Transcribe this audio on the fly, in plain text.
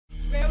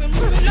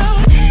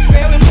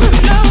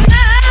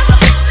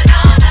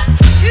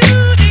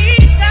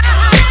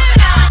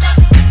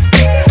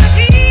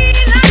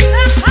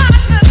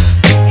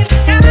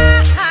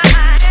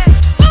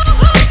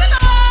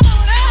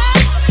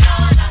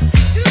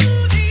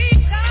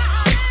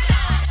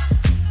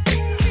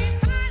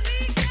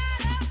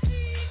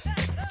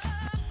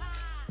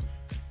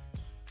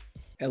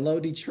Hello,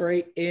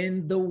 Detroit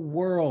in the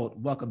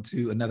world. Welcome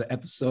to another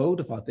episode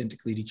of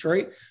Authentically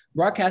Detroit,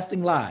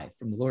 broadcasting live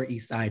from the Lower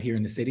East Side here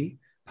in the city,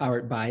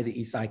 powered by the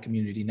East Side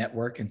Community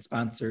Network and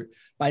sponsored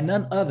by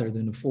none other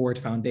than the Ford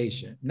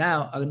Foundation,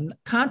 now a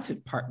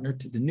content partner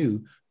to the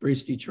new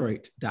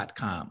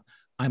BridgeDetroit.com.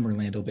 I'm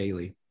Orlando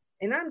Bailey.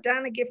 And I'm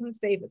Donna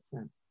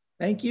Givens-Davidson.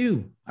 Thank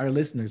you, our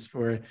listeners,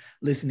 for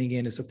listening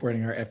in and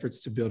supporting our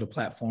efforts to build a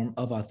platform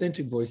of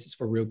authentic voices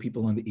for real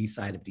people on the East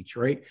Side of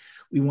Detroit.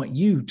 We want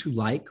you to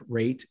like,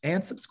 rate,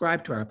 and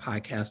subscribe to our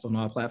podcast on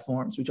all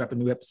platforms. We drop a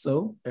new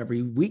episode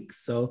every week,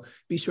 so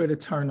be sure to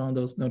turn on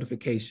those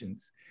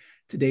notifications.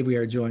 Today, we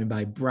are joined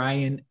by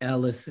Brian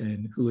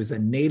Ellison, who is a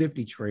native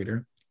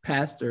Detroiter,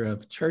 pastor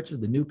of Church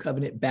of the New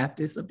Covenant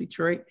Baptist of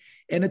Detroit,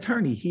 and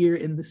attorney here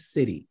in the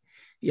city.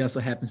 He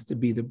also happens to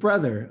be the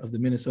brother of the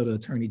Minnesota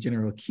Attorney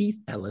General Keith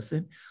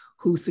Ellison,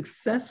 who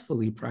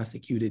successfully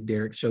prosecuted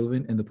Derek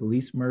Chauvin in the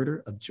police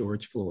murder of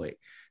George Floyd.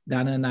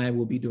 Donna and I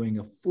will be doing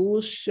a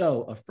full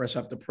show of Fresh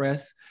Off the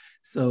Press.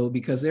 So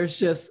because there's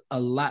just a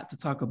lot to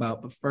talk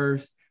about. But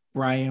first,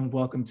 Brian,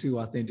 welcome to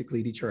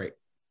Authentically Detroit.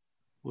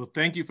 Well,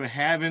 thank you for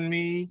having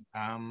me.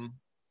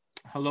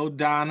 Hello,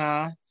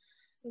 Donna.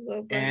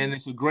 Hello, Brian. And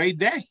it's a great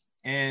day.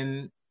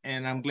 And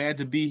I'm glad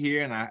to be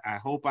here. And I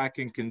hope I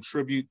can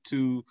contribute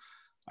to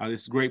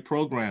this great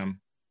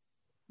program.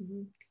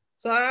 Mm-hmm.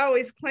 So I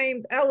always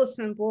claimed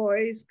Ellison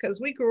boys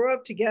because we grew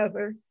up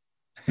together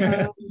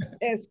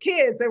as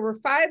kids. There were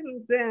 5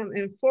 of them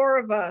and 4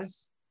 of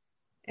us.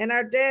 And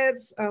our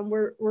dads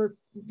were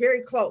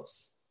very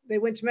close. They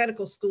went to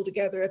medical school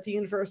together at the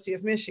University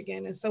of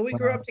Michigan. And so we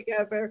grew up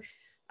together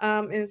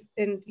and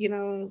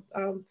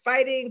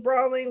fighting,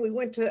 brawling. We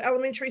went to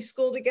elementary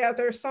school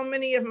together. So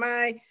many of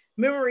my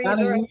memories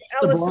Donna, are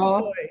Ellison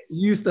boys.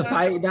 You used to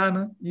fight,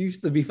 Donna? You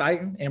used to be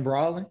fighting and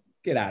brawling?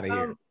 Get out of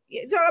here.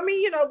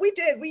 We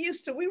did.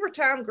 We were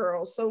town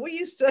girls. So we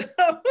used to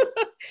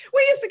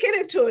get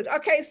into it.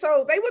 Okay,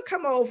 so they would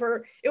come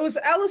over. It was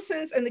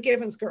Ellisons and the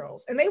Givens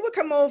girls. And they would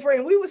come over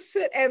and we would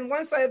sit at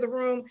one side of the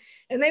room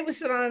and they would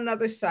sit on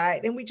another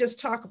side and we just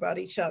talk about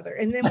each other.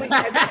 And then at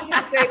the end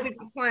of the day, we'd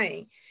be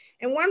playing.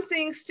 And one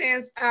thing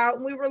stands out,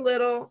 when we were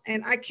little,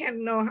 and I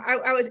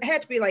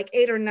had to be like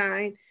 8 or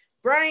 9.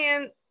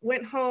 Brian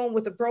went home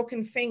with a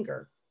broken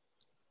finger.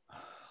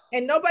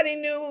 And nobody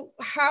knew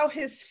how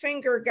his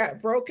finger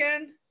got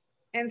broken.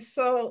 And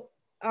so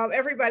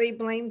everybody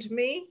blamed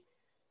me.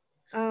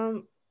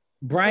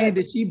 Brian,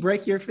 did she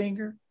break your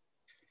finger?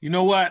 You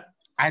know what?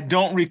 I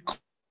don't recall.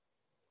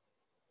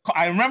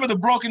 I remember the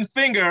broken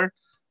finger,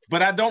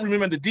 but I don't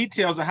remember the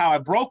details of how I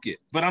broke it.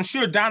 But I'm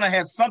sure Donna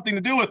had something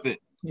to do with it.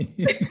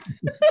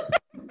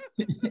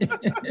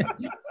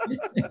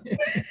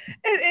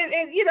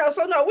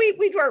 So no,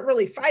 we weren't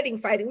really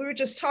fighting. We were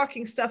just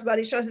talking stuff about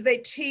each other. They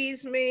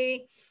teased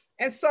me.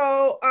 And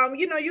so,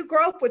 you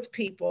grow up with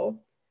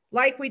people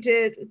like we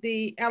did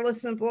the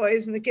Ellison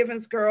boys and the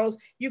Givens girls.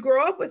 You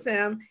grow up with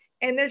them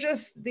and they're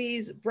just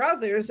these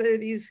brothers, they're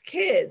these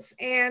kids.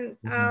 And,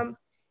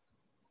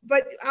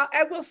 but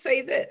I will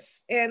say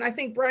this, and I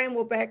think Brian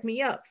will back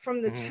me up.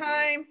 From the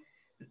time,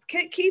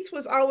 Keith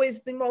was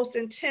always the most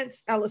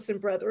intense Ellison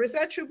brother. Is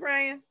that true,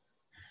 Brian?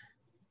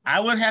 I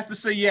would have to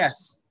say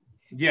yes.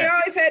 Yes. He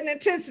always had an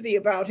intensity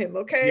about him,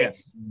 okay?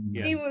 Yes.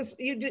 He was,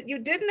 you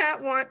did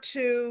not want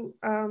to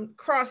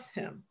cross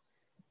him.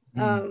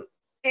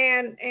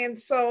 And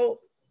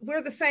so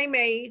we're the same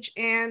age.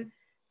 And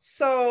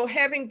so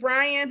having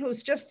Brian,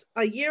 who's just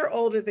a year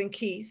older than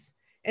Keith,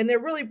 and they're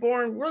really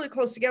born really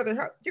close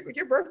together.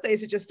 Your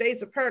birthdays are just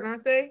days apart,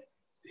 aren't they?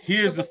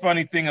 Here's the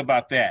funny thing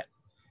about that.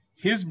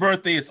 His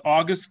birthday is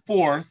August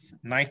 4th,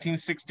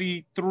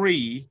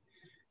 1963.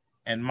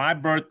 And my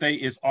birthday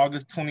is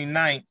August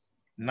 29th,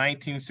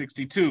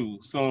 1962.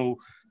 So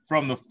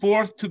from the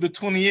 4th to the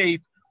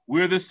 28th,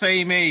 we're the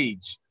same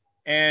age.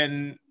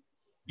 And,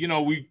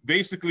 we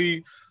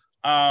basically,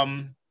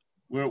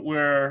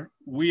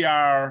 we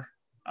are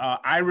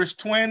Irish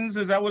twins.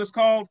 Is that what it's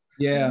called?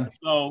 Yeah.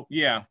 So,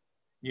 yeah,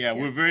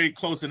 we're very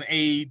close in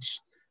age,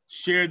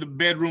 shared the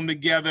bedroom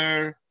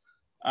together,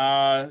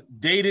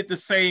 dated the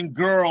same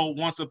girl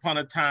once upon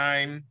a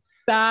time.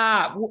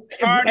 Stop.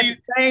 At the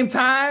same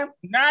time?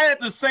 Not at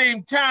the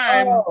same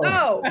time.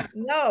 Oh.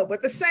 No,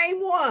 but the same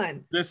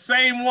one. The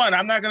same one.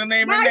 I'm not going to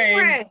name her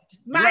name.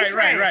 My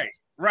friend.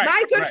 Right.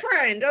 My good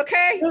friend,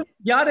 okay?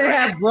 Y'all didn't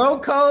have bro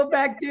code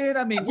back then?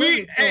 I mean,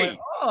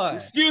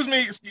 excuse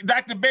me,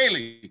 Dr.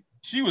 Bailey.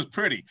 She was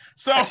pretty.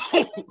 So,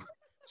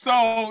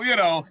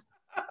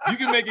 you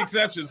can make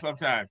exceptions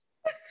sometimes.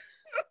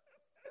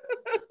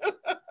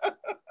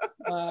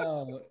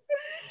 Oh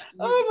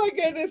my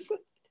goodness.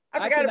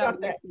 I forgot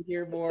about that. To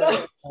hear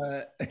more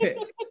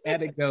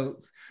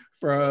anecdotes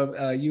from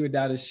you and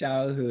Donna's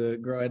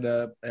childhood growing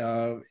up.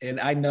 And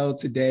I know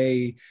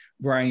today,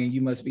 Brian,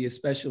 you must be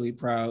especially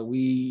proud.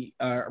 We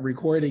are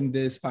recording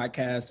this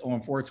podcast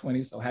on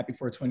 420, so happy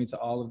 420 to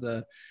all of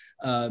the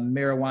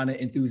marijuana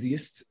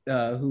enthusiasts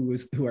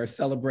who are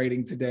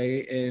celebrating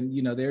today. And,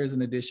 you know, there is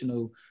an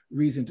additional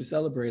reason to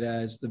celebrate,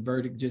 as the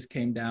verdict just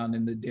came down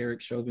in the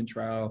Derek Chauvin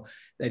trial,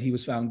 that he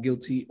was found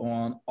guilty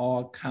on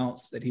all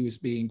counts that he was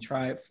being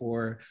tried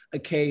for, a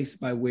case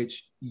by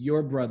which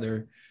your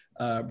brother,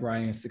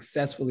 Brian,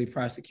 successfully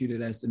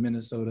prosecuted as the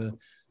Minnesota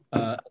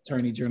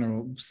Attorney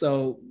General.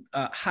 So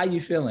how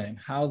you feeling?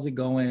 How's it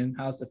going?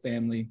 How's the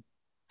family?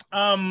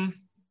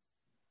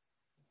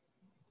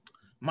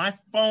 My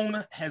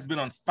phone has been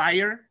on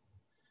fire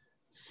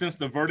since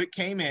the verdict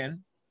came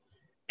in,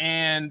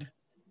 and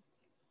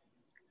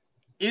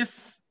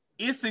it's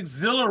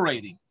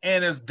exhilarating.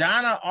 And as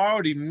Donna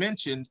already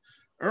mentioned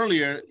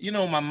earlier, you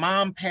know, my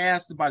mom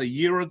passed about a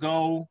year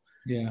ago,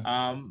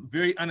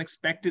 very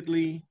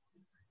unexpectedly,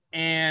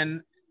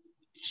 and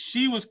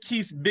she was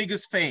Keith's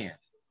biggest fan.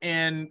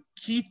 And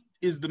Keith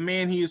is the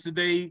man he is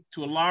today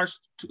to a large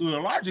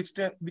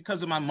extent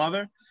because of my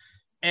mother.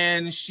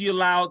 And she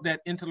allowed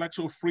that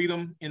intellectual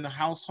freedom in the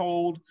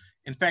household.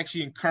 In fact,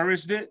 she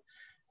encouraged it.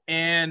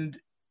 And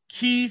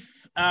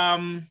Keith,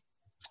 man,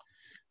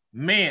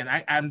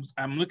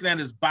 I'm looking at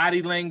his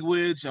body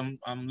language.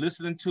 I'm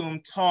listening to him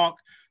talk.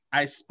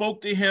 I spoke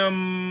to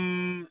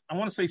him, I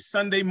want to say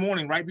Sunday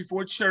morning, right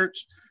before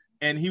church,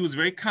 and he was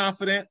very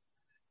confident.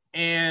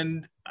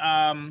 And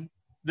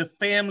the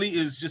family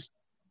is just,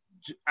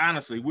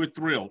 honestly, we're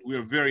thrilled.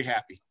 We're very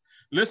happy.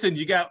 Listen,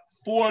 you got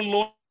 4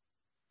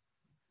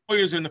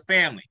 lawyers in the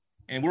family,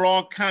 and we're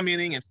all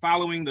commenting and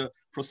following the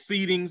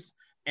proceedings,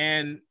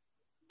 and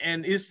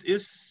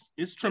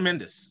it's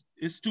tremendous.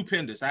 It's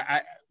stupendous.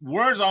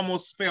 Words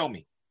almost fail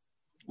me.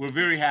 We're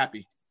very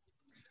happy.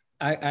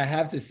 I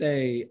have to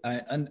say,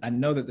 I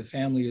know that the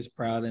family is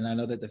proud, and I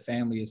know that the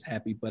family is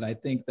happy, but I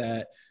think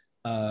that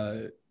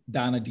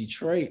Donna,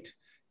 Detroit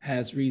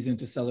has reason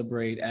to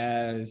celebrate,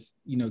 as,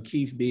 you know,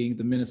 Keith being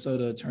the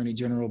Minnesota Attorney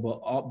General,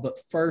 but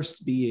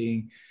first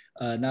being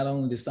not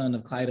only the son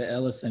of Clyda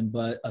Ellison,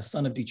 but a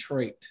son of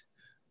Detroit,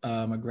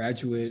 a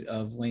graduate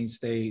of Wayne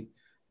State,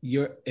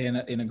 and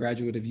a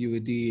graduate of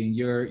UAD, and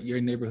your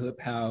neighborhood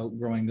pal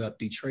growing up.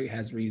 Detroit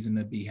has reason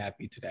to be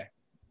happy today.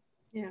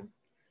 Yeah,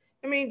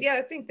 I mean, yeah,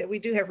 I think that we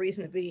do have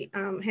reason to be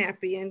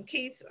happy. And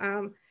Keith,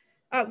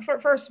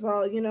 first of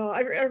all, you know,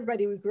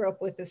 everybody we grew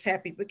up with is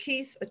happy, but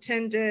Keith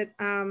attended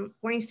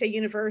Wayne State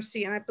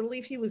University, and I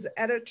believe he was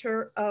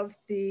editor of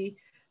the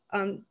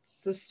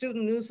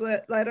student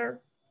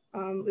newsletter.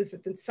 Is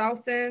it the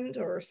South End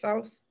or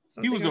South?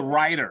 He was a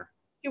writer.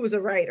 He was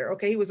a writer.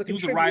 Okay, he was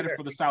a writer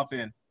for the South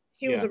End.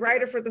 He was a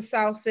writer for the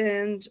South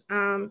End.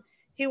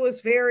 He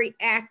was very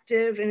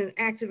active in an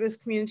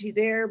activist community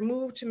there,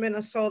 moved to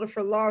Minnesota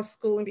for law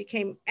school, and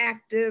became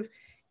active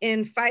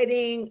in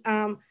fighting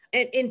and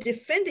in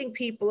defending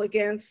people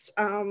against,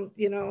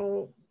 you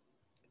know,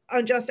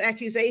 unjust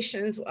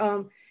accusations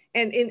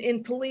and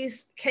in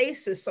police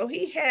cases. So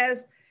he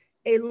has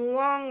a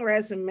long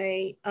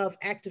resume of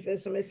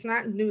activism. It's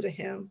not new to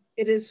him.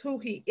 It is who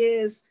he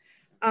is.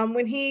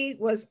 When he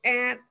was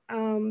at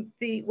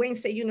the Wayne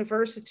State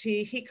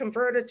University, he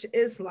converted to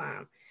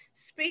Islam.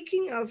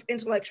 Speaking of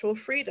intellectual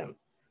freedom,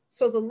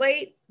 so the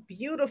late,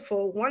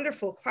 beautiful,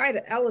 wonderful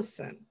Clyda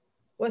Ellison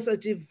was a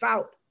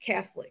devout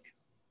Catholic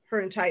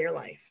her entire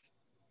life,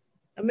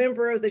 a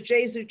member of the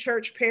Jesu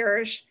Church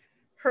parish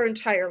her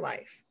entire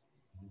life.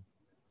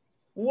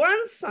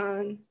 One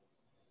son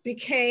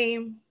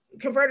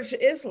converted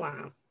to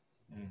Islam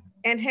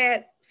and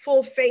had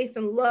full faith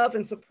and love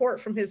and support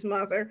from his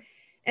mother.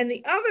 And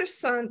the other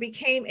son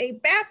became a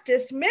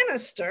Baptist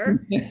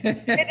minister,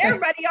 and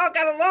everybody all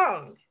got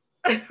along,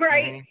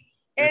 right?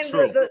 And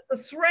the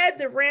thread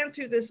that ran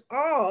through this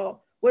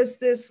all was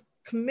this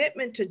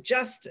commitment to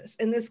justice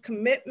and this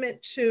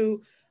commitment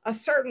to a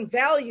certain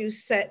value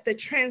set that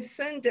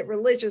transcended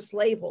religious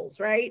labels,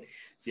 right?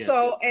 Yes.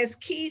 So as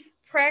Keith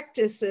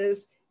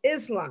practices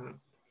Islam,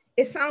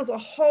 it sounds a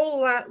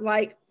whole lot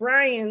like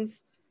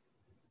Brian's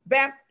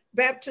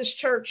Baptist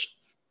church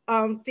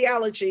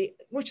theology,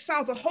 which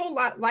sounds a whole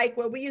lot like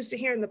what we used to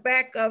hear in the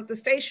back of the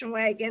station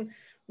wagon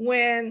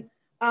when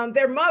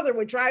their mother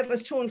would drive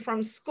us to and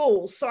from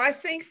school. So I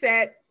think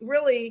that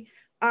really,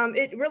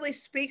 it really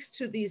speaks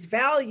to these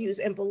values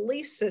and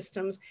belief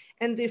systems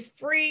and the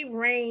free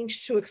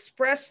range to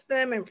express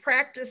them and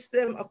practice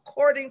them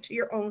according to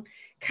your own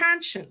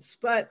conscience.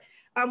 But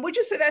would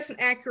you say that's an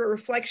accurate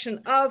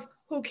reflection of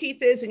who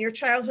Keith is in your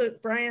childhood,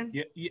 Brian?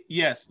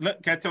 Yes. Can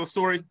I tell a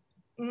story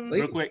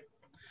real quick?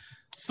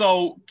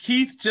 So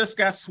Keith just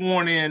got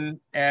sworn in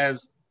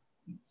as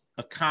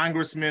a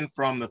congressman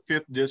from the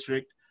 5th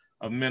District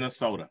of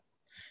Minnesota.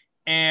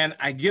 And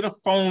I get a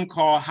phone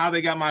call. How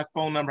they got my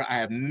phone number, I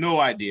have no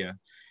idea.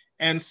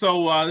 And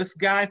so this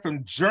guy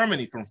from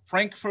Germany, from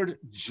Frankfurt,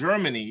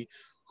 Germany,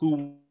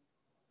 who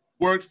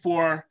worked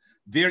for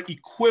their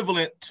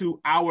equivalent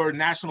to our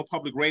national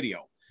public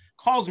radio,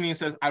 calls me and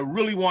says, I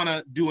really want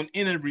to do an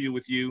interview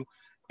with you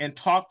and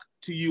talk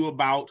to you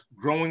about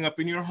growing up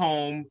in your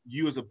home,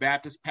 you as a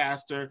Baptist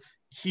pastor,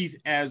 Keith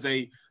as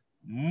a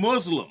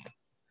Muslim.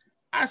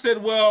 I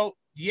said, well,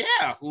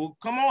 yeah, well,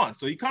 come on.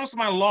 So he comes to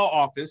my law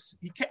office.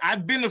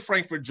 I've been to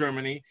Frankfurt,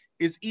 Germany.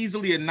 It's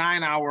easily a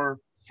 9-hour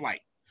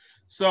flight.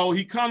 So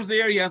he comes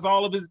there. He has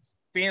all of his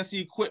fancy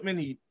equipment.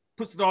 He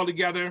puts it all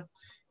together,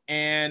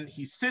 and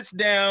he sits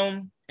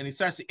down and he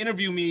starts to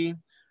interview me.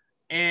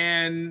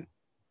 And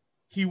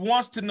he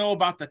wants to know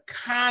about the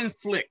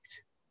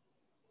conflict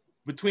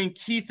between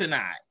Keith and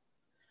I.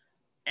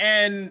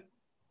 And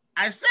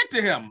I said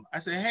to him, I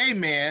said, hey,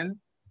 man,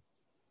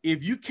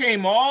 if you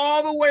came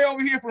all the way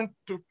over here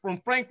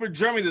from Frankfurt,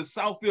 Germany to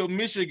Southfield,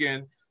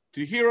 Michigan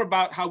to hear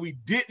about how we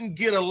didn't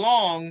get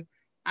along,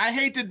 I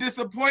hate to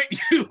disappoint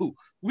you.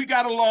 We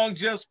got along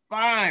just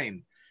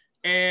fine.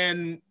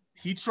 And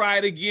he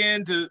tried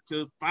again to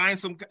find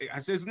some, I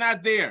said, it's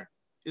not there.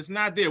 It's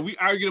not there. We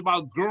argued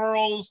about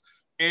girls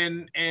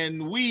and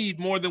weed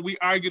more than we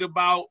argued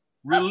about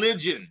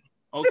religion,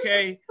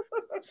 okay?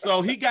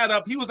 So he got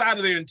up, he was out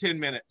of there in 10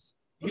 minutes.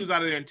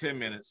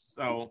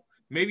 So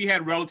maybe he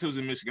had relatives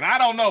in Michigan. I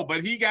don't know,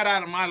 but he got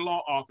out of my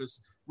law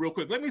office real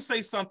quick. Let me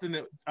say something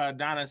that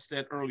Donna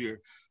said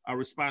earlier. I'll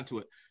respond to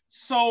it.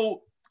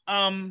 So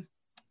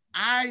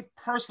I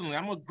personally,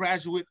 I'm a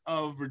graduate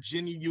of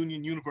Virginia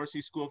Union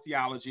University School of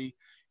Theology,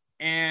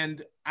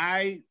 and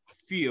I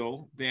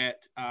feel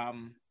that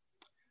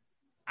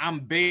I'm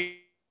bathed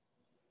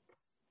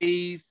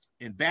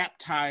and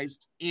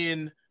baptized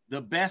in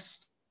the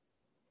best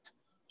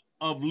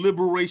of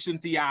liberation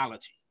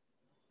theology.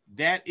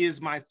 That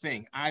is my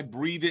thing. I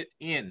breathe it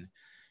in.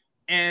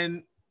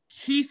 And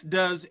Keith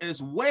does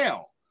as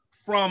well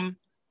from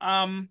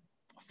a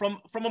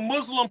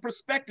Muslim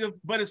perspective,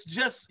 but it's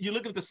just, you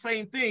look at the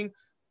same thing,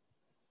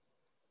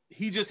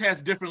 he just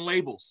has different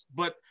labels.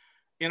 But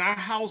in our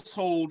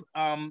household,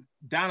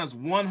 Donna's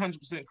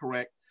 100%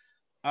 correct.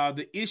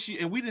 The issue,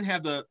 and we didn't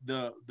have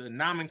the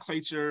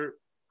nomenclature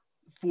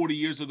 40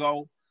 years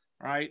ago,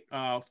 right?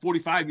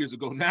 45 years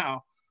ago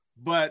now,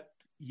 but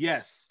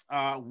yes,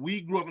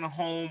 we grew up in a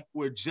home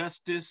where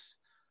justice,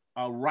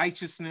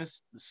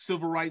 righteousness, the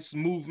civil rights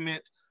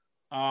movement,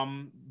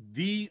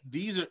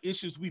 these are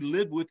issues we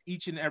live with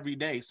each and every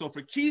day. So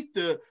for Keith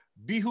to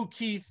be who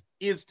Keith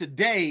is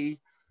today,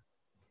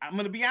 I'm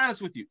going to be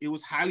honest with you, it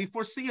was highly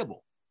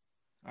foreseeable.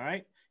 All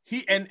right.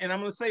 And I'm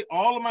going to say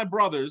all of my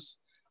brothers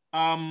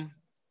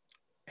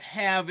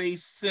have a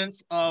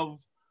sense of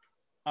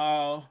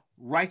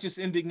righteous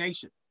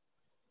indignation.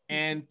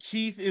 And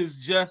Keith is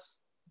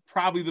just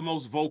probably the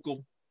most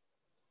vocal.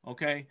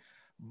 Okay.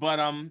 But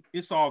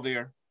it's all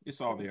there. It's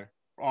all there.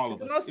 All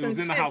of us. It was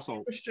in the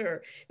household. For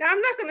sure. Now,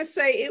 I'm not going to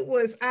say it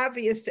was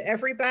obvious to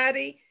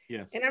everybody.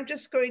 Yes. And I'm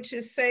just going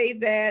to say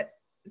that,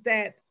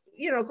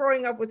 you know,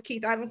 growing up with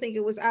Keith, I don't think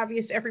it was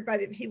obvious to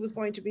everybody that he was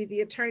going to be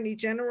the Attorney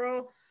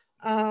General,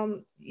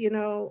 you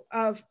know,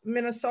 of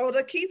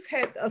Minnesota. Keith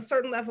had a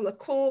certain level of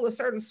cool, a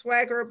certain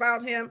swagger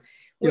about him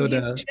when he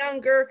was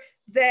younger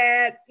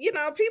that, you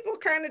know, people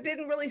kind of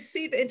didn't really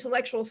see the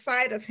intellectual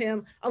side of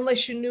him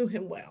unless you knew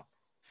him well.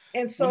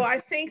 And so I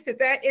think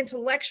that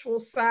intellectual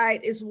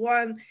side is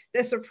one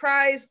that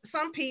surprised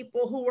some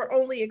people who were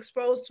only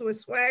exposed to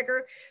his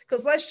swagger,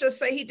 because let's just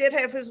say he did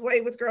have his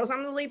way with girls. I'm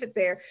going to leave it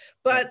there.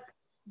 But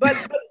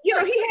you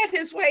know, he had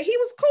his way. He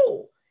was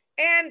cool.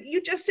 And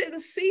you just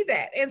didn't see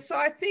that. And so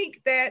I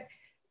think that,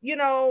 you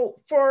know,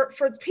 for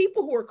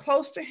people who are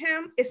close to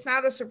him, it's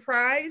not a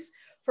surprise.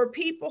 For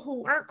people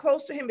who aren't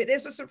close to him, it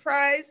is a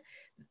surprise.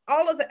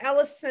 All of the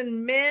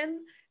Ellison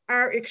men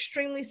are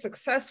extremely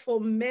successful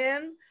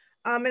men.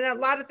 And a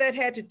lot of that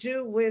had to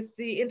do with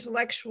the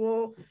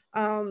intellectual,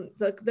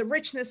 the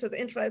richness of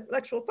the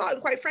intellectual thought.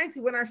 And quite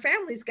frankly, when our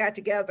families got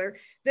together,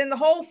 then the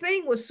whole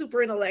thing was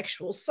super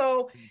intellectual.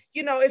 So,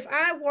 you know, if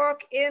I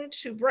walk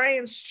into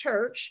Brian's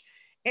church,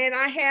 and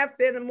I have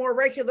been a more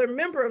regular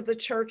member of the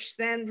church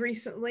than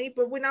recently,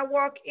 but when I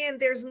walk in,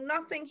 there's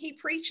nothing he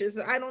preaches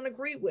that I don't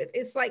agree with.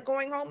 It's like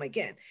going home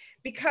again,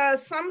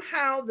 because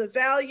somehow the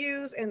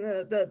values and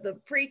the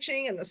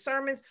preaching and the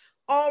sermons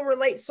all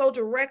relate so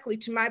directly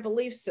to my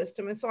belief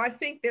system. And so I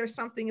think there's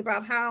something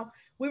about how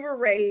we were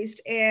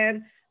raised.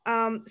 And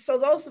so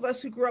those of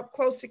us who grew up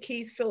close to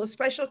Keith feel a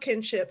special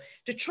kinship.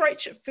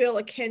 Detroit should feel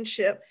a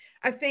kinship.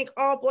 I think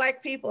all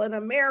Black people in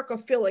America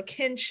feel a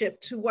kinship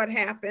to what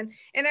happened.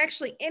 And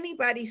actually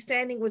anybody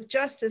standing with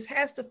justice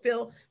has to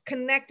feel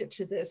connected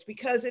to this,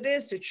 because it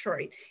is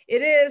Detroit.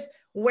 It is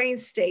Wayne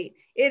State.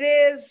 It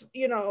is,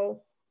 you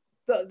know,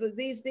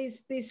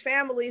 these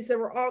families that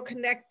were all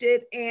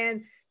connected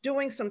and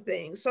doing some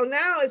things. So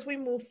now as we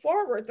move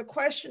forward, the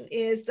question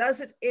is, does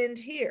it end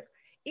here?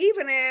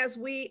 Even as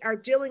we are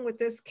dealing with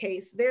this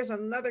case, there's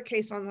another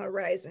case on the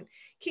horizon.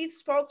 Keith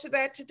spoke to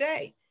that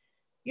today.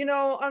 You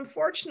know,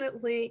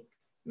 unfortunately,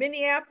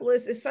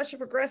 Minneapolis is such a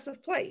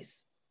progressive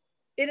place.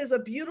 It is a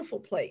beautiful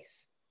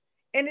place.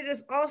 And it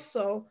is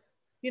also,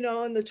 you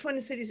know, in the Twin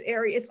Cities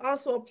area, it's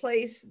also a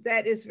place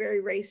that is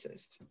very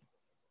racist.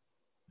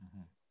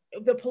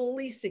 The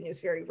policing is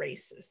very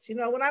racist. You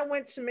know, when I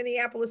went to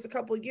Minneapolis a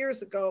couple of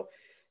years ago,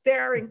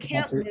 there are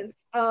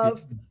encampments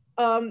of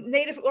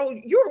Native, oh,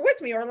 you were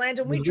with me,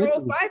 Orlando. We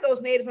drove by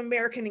those Native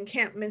American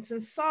encampments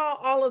and saw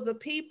all of the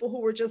people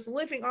who were just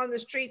living on the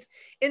streets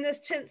in this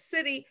tent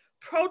city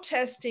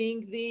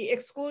protesting the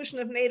exclusion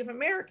of Native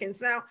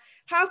Americans. Now,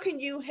 how can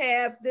you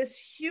have this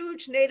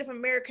huge Native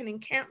American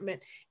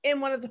encampment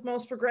in one of the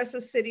most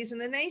progressive cities in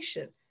the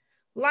nation?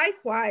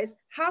 Likewise,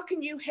 how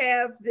can you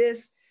have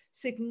this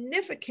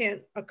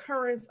significant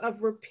occurrence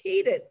of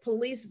repeated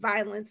police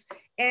violence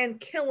and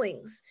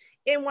killings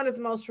in one of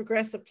the most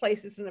progressive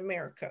places in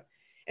America?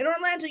 And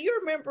Orlando, you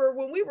remember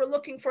when we were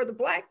looking for the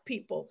Black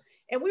people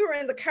and we were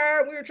in the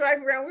car and we were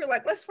driving around, we were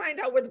like, let's find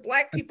out where the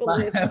Black people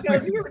live,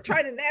 because we were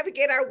trying to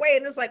navigate our way.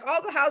 And it's like,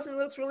 all the housing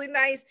looks really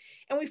nice.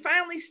 And we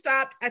finally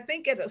stopped, I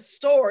think, at a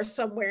store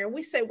somewhere. And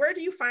we said, where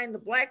do you find the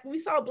Black? We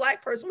saw a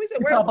Black person. We said,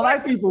 where are the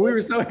Black people? We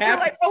were so happy. We were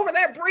like, over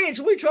that bridge.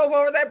 We drove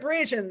over that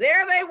bridge and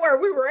there they were.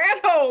 We were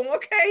at home.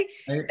 Okay.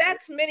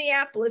 That's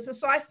Minneapolis. And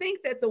so I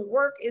think that the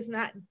work is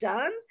not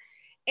done.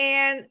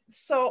 And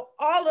so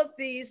all of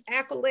these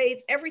accolades,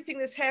 everything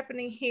that's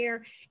happening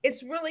here,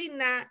 it's really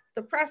not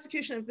the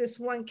prosecution of this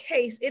one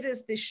case. It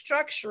is the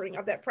structuring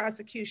of that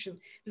prosecution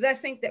that I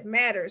think that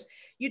matters.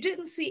 You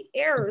didn't see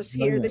errors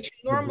here that you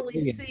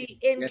normally see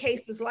in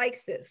cases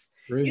like this.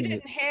 You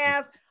didn't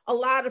have a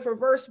lot of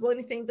reversible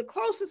anything. The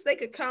closest they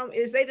could come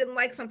is they didn't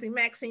like something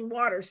Maxine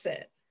Waters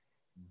said.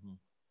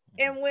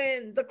 And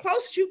when the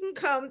closest you can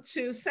come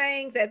to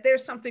saying that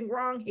there's something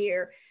wrong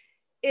here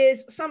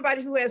is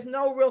somebody who has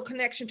no real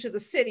connection to the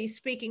city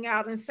speaking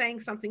out and saying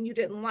something you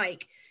didn't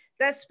like.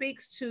 That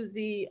speaks to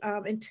the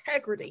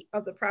integrity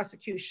of the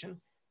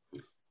prosecution.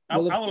 I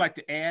would like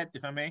to add,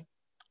 if I may.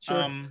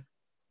 Sure.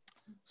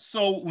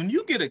 So when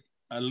you get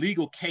a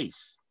legal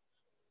case,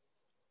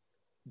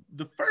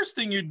 the first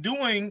thing you're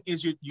doing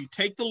is you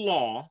take the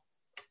law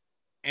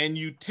and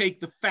you take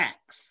the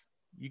facts.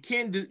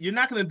 You're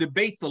not going to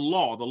debate the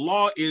law. The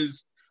law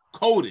is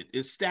coded,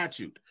 is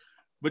statute,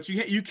 but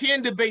you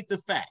can debate the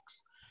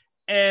facts.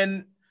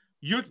 And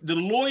the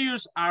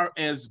lawyers are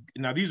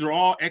now these are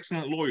all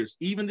excellent lawyers.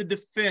 Even the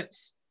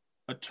defense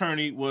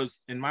attorney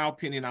was, in my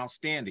opinion,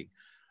 outstanding.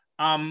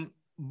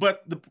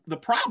 But the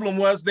problem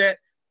was that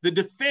the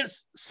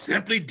defense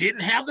simply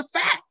didn't have the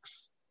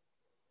facts.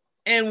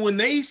 And when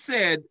they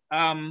said,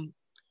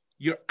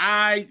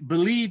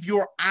 believe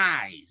your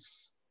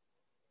eyes,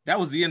 that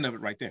was the end of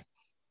it right there.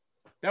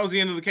 That was the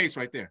end of the case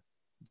right there.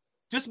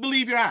 Just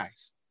believe your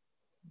eyes.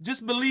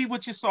 Just believe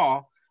what you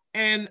saw.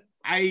 And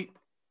I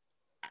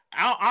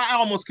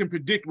almost can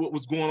predict what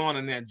was going on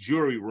in that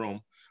jury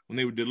room when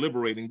they were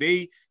deliberating.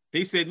 They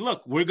said,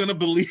 look, we're going to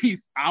believe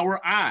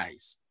our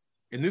eyes.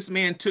 And this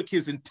man took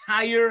his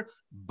entire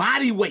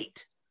body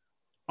weight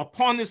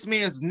upon this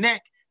man's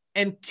neck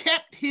and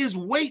kept his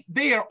weight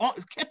there,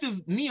 kept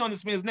his knee on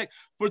this man's neck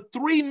for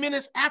 3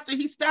 minutes after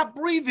he stopped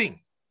breathing.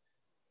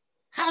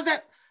 How's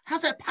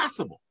that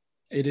possible?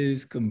 It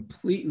is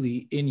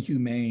completely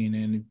inhumane,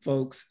 and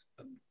folks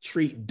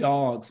treat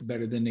dogs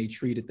better than they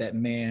treated that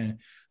man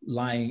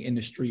lying in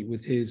the street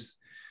with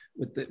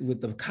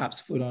the cop's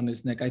foot on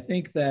his neck. I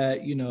think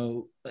that,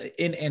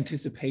 in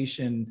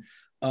anticipation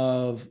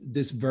of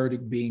this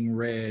verdict being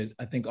read,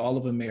 I think all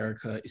of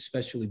America,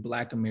 especially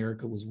Black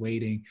America, was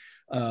waiting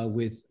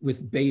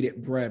with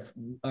bated breath,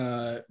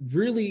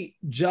 really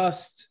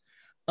just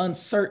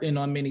uncertain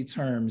on many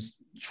terms,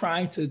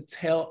 trying to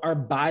tell our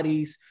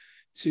bodies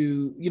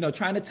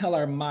trying to tell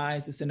our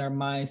minds, it's in our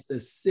minds, the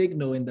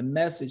signal and the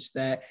message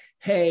that,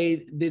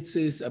 hey, this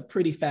is a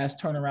pretty fast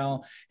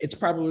turnaround. It's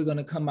probably going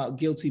to come out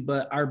guilty,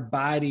 but our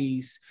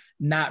bodies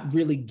not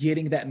really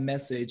getting that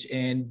message,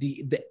 and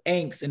the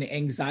angst and the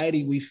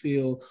anxiety we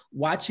feel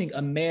watching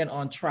a man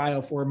on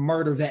trial for a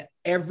murder that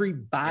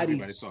everybody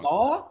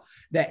saw,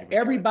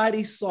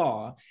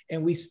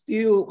 and we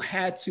still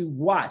had to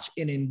watch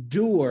and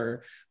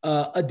endure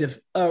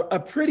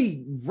a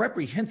pretty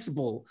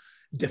reprehensible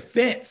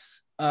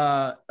defense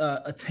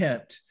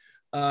attempt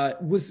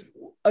was,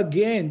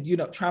 again,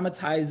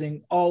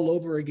 traumatizing all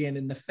over again.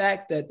 And the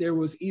fact that there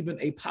was even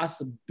a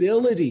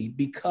possibility,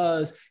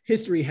 because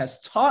history has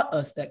taught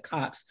us that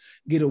cops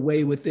get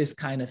away with this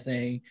kind of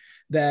thing,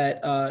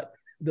 that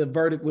the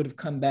verdict would have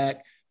come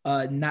back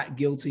not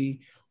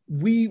guilty.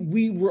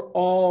 We were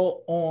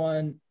all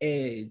on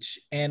edge.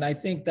 And I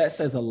think that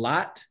says a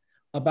lot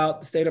about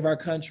the state of our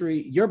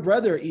country. Your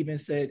brother even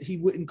said he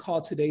wouldn't call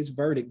today's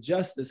verdict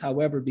justice,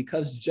 however,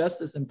 because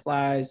justice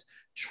implies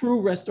true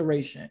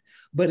restoration,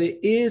 but it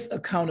is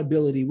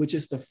accountability, which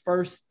is the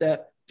first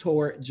step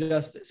toward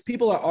justice.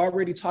 People are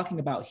already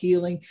talking about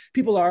healing.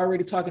 People are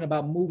already talking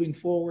about moving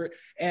forward.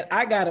 And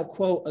I got to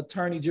quote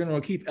Attorney General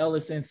Keith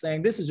Ellison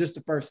saying, this is just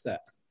the first step.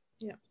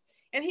 Yeah.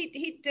 And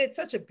he did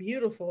such a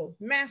beautiful,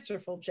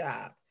 masterful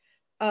job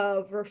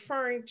of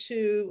referring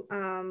to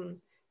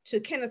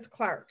Kenneth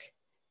Clark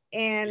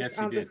and yes,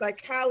 the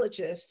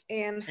psychologist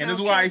and his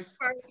wife,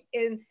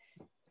 and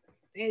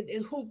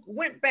who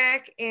went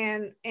back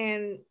and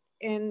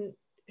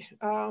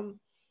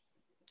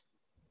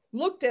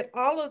looked at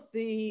all of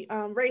the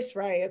race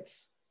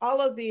riots all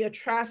of the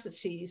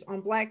atrocities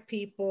on Black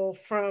people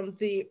from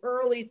the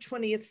early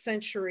 20th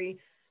century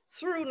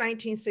through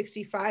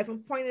 1965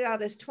 and pointed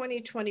out as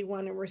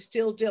 2021 and we're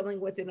still dealing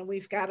with it and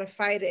we've got to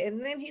fight it.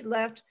 And then he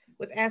left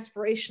with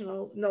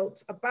aspirational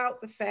notes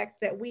about the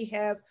fact that we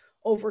have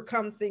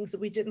overcome things that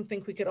we didn't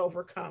think we could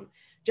overcome.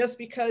 Just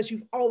because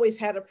you've always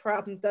had a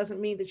problem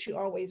doesn't mean that you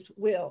always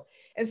will.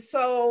 And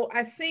so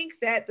I think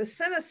that the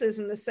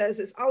cynicism that says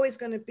it's always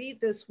going to be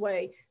this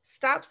way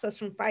stops us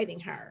from fighting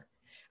hard.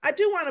 I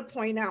do want to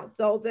point out,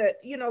 though, that,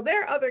 you know,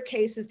 there are other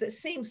cases that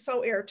seem so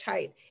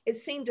airtight. It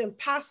seemed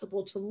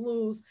impossible to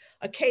lose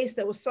a case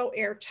that was so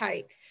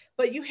airtight.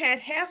 But you had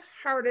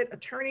half-hearted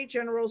attorney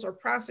generals or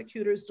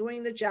prosecutors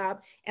doing the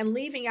job and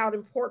leaving out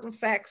important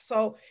facts.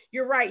 So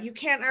you're right, you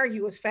can't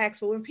argue with facts,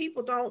 but when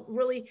people don't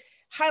really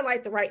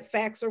highlight the right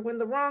facts or when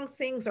the wrong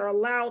things are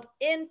allowed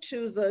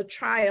into the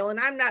trial, and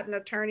I'm not an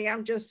attorney,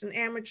 I'm just an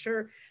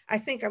amateur. I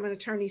think I'm an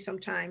attorney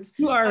sometimes.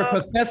 You are a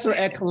professor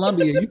at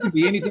Columbia. You can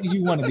be anything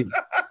you want to be.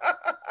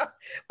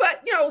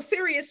 But, you know,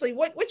 seriously,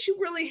 what you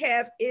really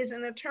have is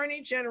an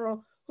attorney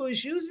general who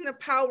is using the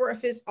power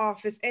of his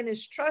office and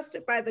is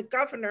trusted by the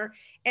governor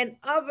and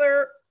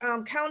other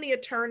county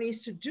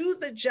attorneys to do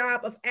the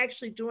job of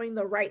actually doing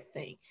the right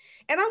thing.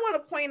 And I want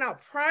to point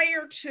out,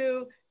 prior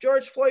to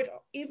George Floyd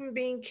even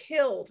being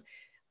killed,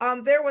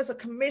 there was a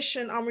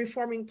commission on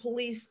reforming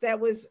police that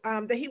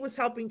he was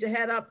helping to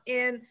head up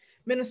in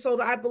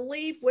Minnesota, I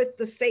believe with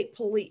the state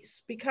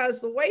police, because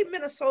the way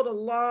Minnesota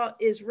law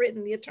is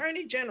written, the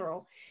attorney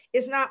general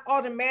is not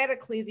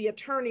automatically the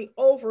attorney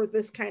over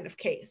this kind of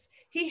case.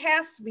 He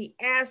has to be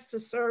asked to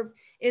serve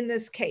in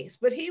this case,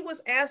 but he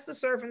was asked to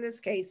serve in this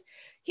case.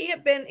 He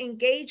had been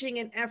engaging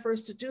in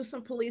efforts to do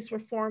some police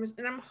reforms,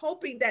 and I'm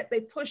hoping that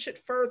they push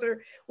it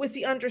further with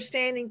the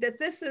understanding that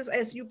this is,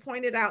 as you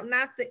pointed out,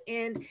 not the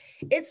end.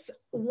 It's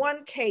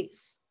one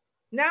case.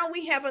 Now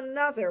we have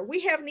another.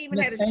 We haven't even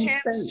had a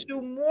chance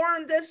to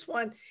mourn this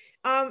one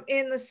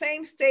in the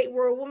same state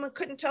where a woman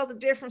couldn't tell the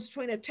difference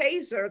between a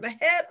taser. The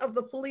head of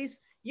the police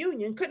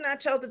union could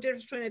not tell the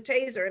difference between a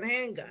taser and a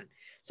handgun.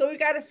 So we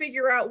got to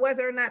figure out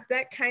whether or not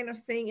that kind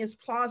of thing is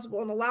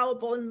plausible and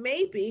allowable. And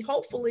maybe,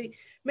 hopefully,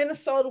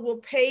 Minnesota will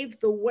pave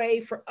the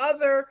way for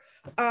other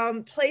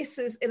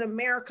places in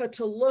America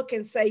to look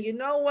and say, you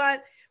know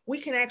what, we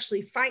can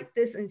actually fight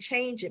this and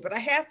change it. But I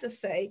have to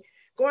say,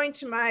 going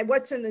to my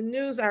What's in the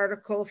News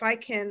article, if I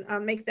can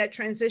make that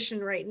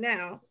transition right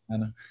now.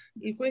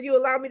 Will you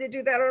allow me to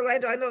do that,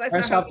 Orlando? I know that's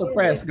not how the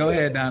press. Go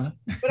ahead, Donna.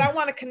 But I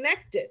want to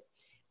connect it.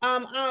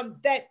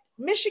 That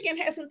Michigan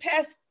hasn't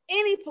passed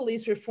any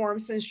police reform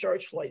since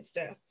George Floyd's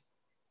death.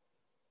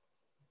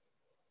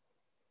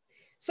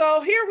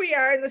 So here we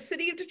are in the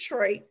city of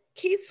Detroit,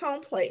 Keith's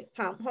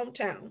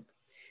hometown,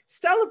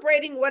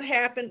 celebrating what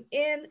happened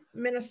in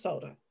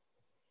Minnesota.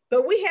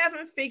 But we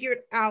haven't figured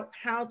out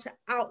how to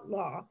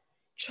outlaw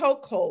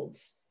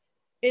chokeholds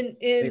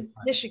in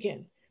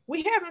Michigan.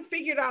 We haven't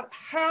figured out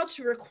how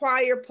to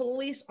require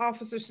police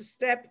officers to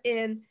step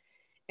in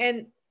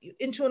and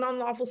into an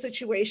unlawful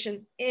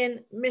situation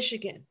in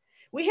Michigan.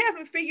 We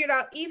haven't figured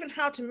out even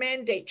how to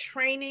mandate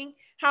training,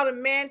 how to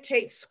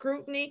mandate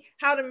scrutiny,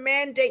 how to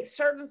mandate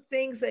certain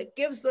things that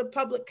gives the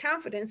public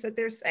confidence that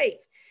they're safe.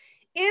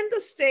 In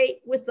the state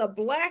with the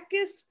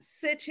blackest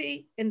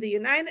city in the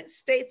United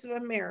States of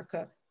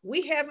America,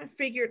 we haven't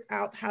figured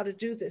out how to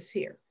do this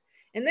here.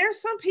 And there are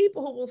some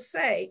people who will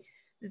say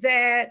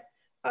that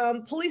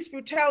police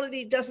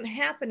brutality doesn't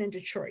happen in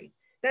Detroit.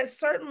 That's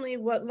certainly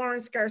what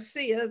Lawrence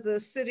Garcia,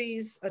 the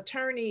city's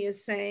attorney,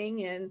 is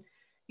saying. And,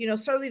 you know,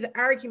 certainly the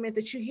argument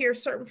that you hear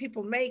certain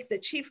people make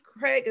that Chief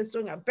Craig is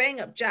doing a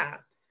bang-up job.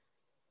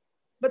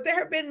 But there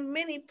have been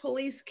many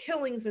police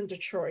killings in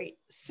Detroit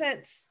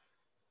since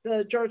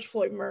the George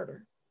Floyd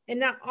murder. And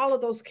not all of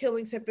those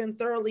killings have been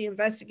thoroughly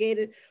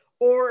investigated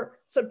or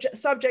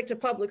subject to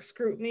public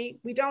scrutiny.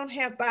 We don't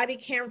have body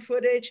cam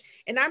footage.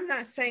 And I'm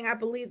not saying I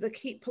believe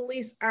the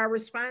police are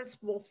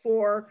responsible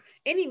for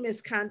any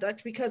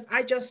misconduct, because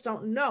I just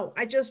don't know.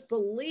 I just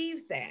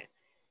believe that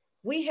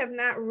we have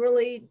not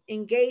really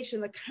engaged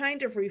in the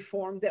kind of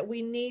reform that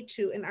we need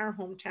to in our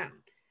hometown.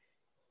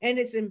 And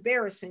it's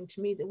embarrassing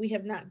to me that we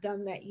have not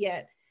done that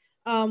yet.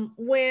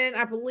 When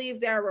I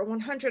believe there are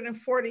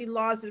 140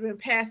 laws that have been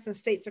passed in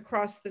states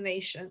across the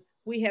nation,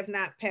 we have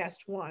not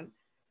passed one.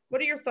 What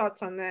are your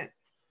thoughts on that?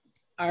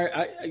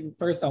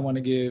 First, I want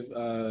to give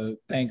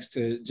thanks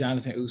to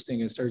Jonathan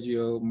Oosting and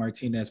Sergio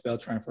Martinez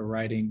Beltran for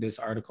writing this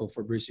article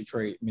for Bridge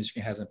Detroit.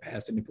 Michigan hasn't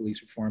passed any police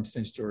reform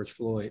since George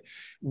Floyd.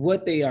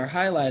 What they are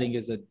highlighting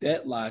is a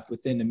deadlock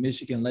within the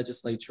Michigan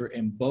legislature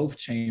in both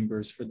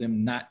chambers for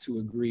them not to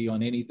agree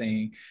on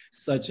anything,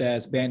 such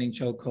as banning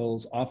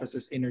chokeholds,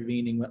 officers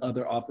intervening when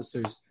other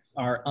officers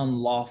are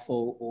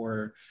unlawful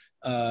or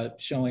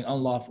showing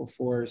unlawful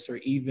force, or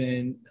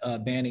even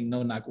banning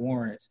no-knock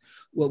warrants.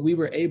 What we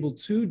were able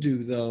to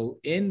do, though,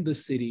 in the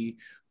city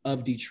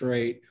of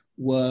Detroit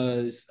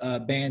was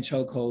ban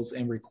chokeholds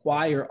and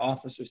require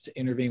officers to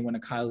intervene when a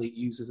colleague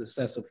uses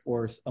excessive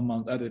force,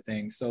 among other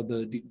things. So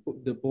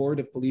the Board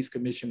of Police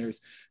Commissioners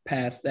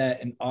passed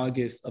that in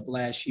August of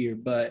last year,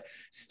 but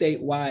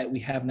statewide, we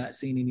have not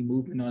seen any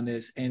movement on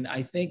this. And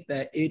I think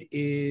that it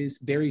is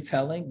very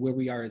telling where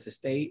we are as a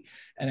state.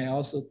 And I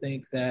also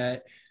think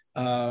that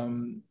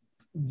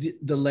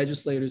the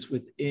legislators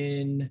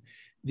within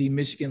the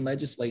Michigan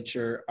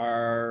legislature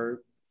are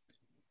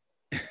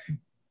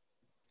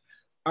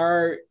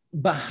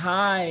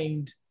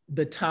behind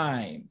the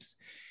times.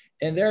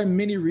 And there are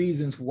many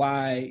reasons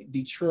why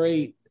the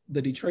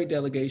Detroit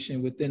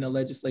delegation within the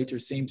legislature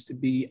seems to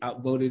be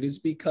outvoted. Is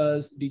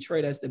because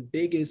Detroit, as the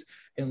biggest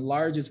and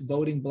largest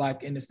voting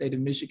bloc in the state of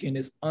Michigan,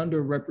 is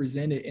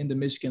underrepresented in the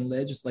Michigan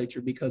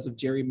legislature because of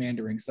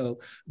gerrymandering. So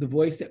the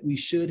voice that we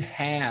should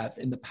have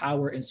and the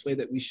power and sway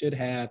that we should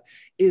have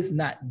is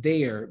not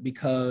there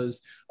because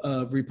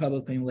of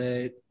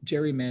Republican-led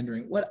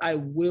gerrymandering. What I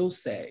will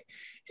say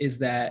is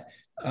that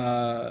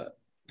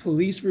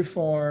police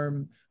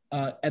reform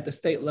at the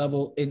state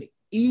level and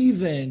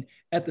even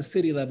at the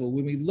city level,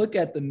 when we look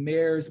at the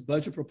mayor's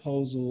budget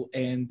proposal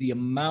and the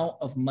amount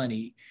of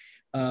money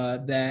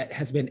that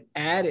has been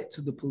added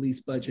to the police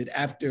budget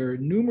after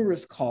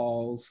numerous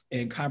calls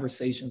and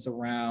conversations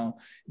around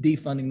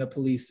defunding the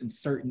police in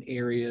certain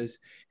areas,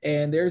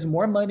 and there's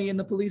more money in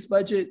the police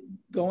budget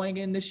going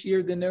in this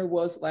year than there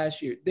was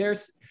last year.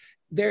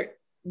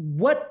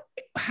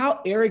 How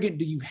arrogant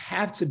do you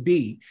have to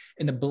be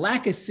in the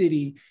blackest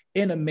city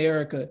in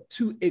America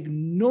to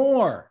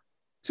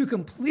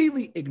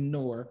completely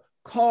ignore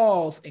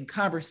calls and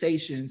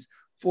conversations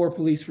for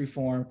police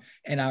reform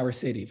in our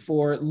city,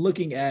 for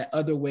looking at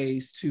other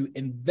ways to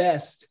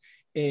invest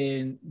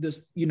in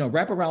this,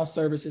 wraparound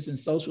services and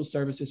social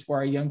services for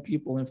our young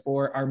people and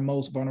for our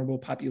most vulnerable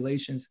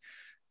populations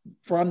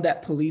from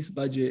that police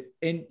budget.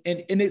 And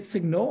it's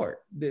ignored.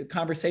 The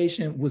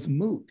conversation was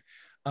moot.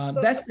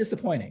 That's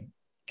disappointing.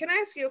 Can I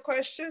ask you a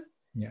question?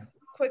 Yeah.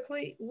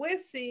 Quickly,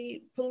 with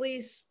the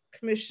police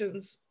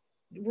commission's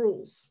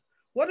rules,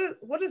 what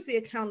is the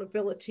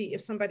accountability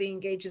if somebody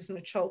engages in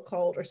a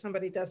chokehold or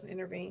somebody doesn't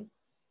intervene?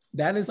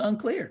 That is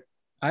unclear.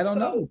 I don't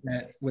know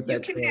what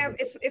that you can have.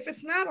 If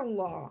it's not a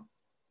law,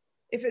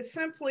 if it's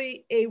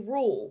simply a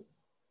rule,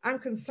 I'm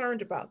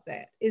concerned about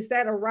that. Is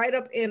that a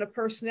write-up in a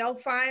personnel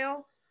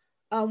file?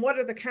 What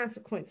are the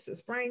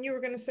consequences? Brian, you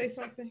were going to say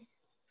something?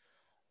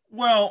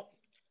 Well,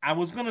 I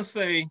was going to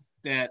say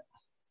that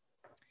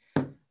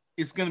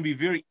it's going to be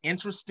very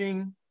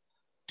interesting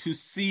to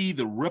see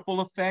the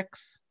ripple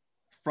effects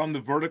from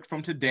the verdict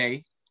from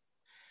today.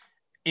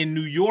 In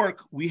New York,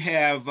 we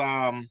have,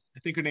 I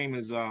think her name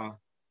is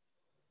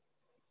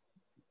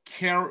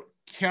Carriol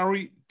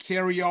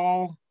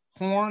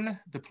Horn,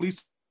 the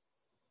police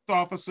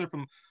officer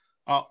from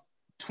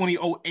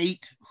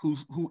 2008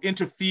 who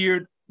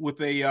interfered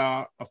with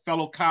a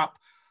fellow cop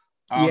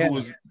who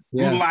was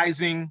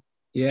brutalizing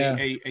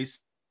a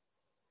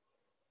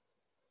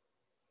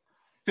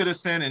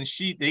citizen, and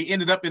they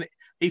ended up in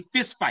a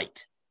fist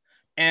fight,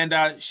 and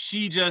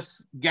she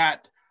just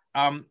got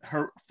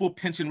her full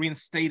pension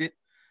reinstated.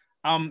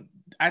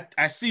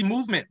 I see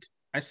movement.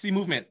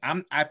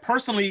 I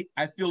personally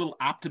feel a little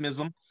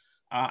optimism.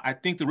 I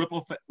think the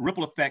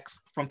ripple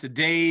effects from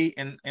today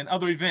and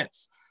other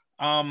events,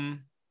 I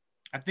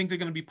think they're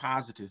going to be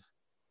positive.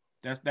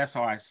 That's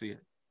how I see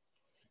it.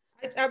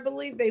 I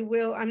believe they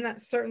will. I'm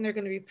not certain they're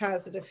going to be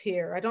positive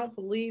here. I don't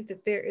believe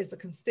that there is a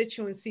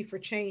constituency for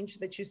change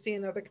that you see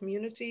in other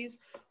communities,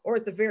 or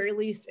at the very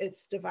least,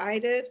 it's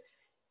divided.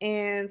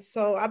 And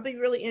so I'll be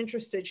really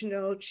interested.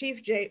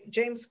 Chief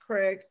James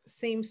Craig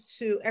seems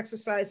to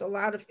exercise a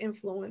lot of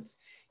influence.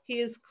 He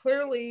is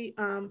clearly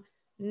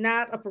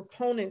not a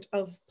proponent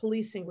of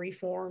policing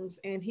reforms,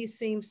 and he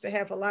seems to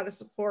have a lot of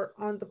support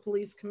on the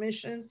police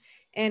commission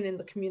and in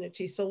the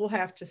community. So we'll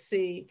have to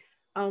see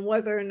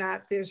whether or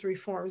not there's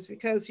reforms,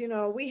 because,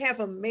 we have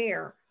a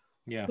mayor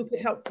who could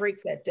help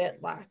break that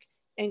deadlock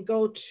and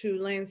go to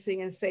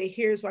Lansing and say,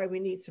 here's why we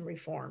need some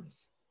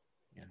reforms.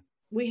 Yeah.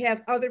 We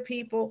have other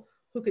people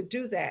who could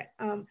do that.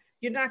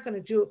 You're not going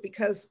to do it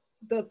because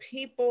the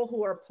people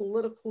who are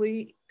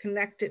politically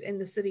connected in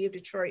the city of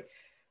Detroit,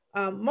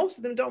 most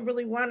of them don't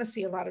really want to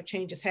see a lot of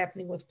changes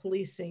happening with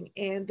policing.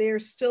 And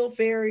there's still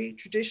very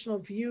traditional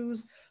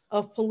views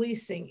of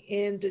policing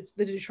in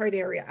the Detroit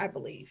area, I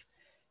believe,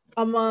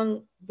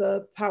 among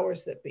the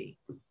powers that be.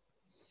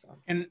 So.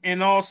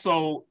 And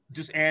also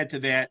just add to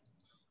that,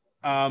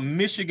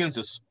 Michigan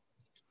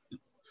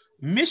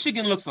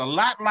looks a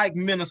lot like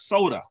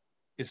Minnesota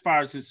as far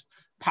as its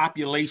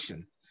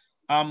population.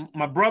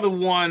 My brother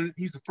won,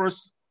 he's the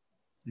first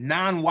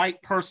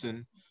non-white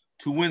person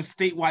to win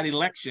statewide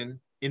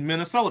election in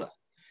Minnesota.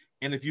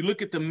 And if you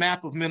look at the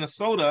map of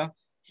Minnesota,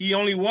 he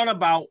only won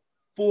about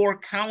 4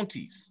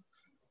 counties: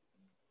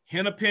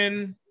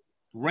 Hennepin,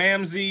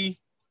 Ramsey,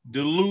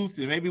 Duluth,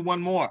 and maybe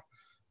one more.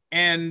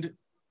 And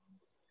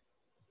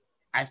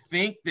I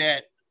think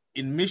that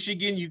in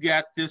Michigan, you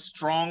got this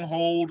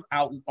stronghold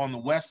out on the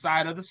west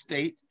side of the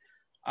state,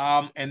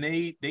 and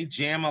they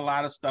jam a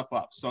lot of stuff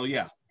up. So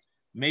yeah,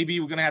 maybe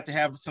we're going to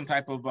have some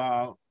type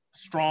of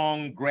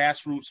strong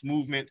grassroots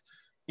movement,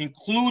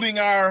 including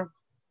our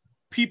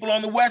people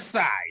on the West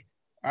Side.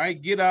 All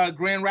right, get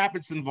Grand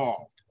Rapids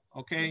involved,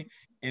 okay?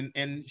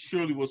 And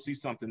surely we'll see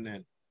something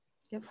then.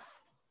 Yep.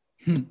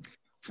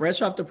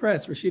 Fresh off the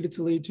press, Rashida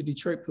Tlaib to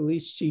Detroit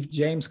Police Chief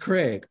James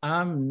Craig.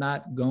 I'm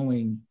not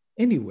going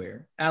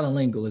anywhere. Alan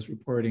Lingle is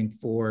reporting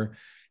for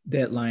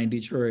Deadline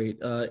Detroit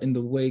in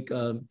the wake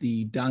of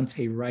the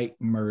Daunte Wright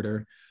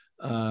murder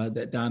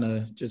that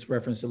Donna just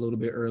referenced a little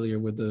bit earlier,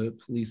 with the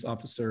police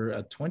officer,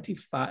 a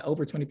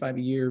over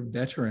 25-year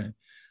veteran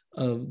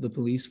of the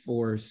police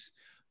force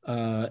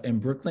in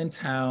Brooklyn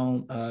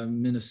Town,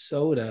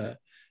 Minnesota,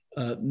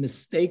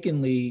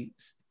 allegedly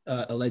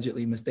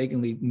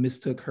mistakenly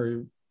mistook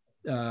her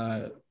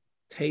gun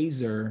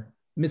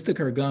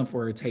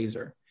for a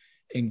taser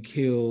and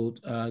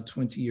killed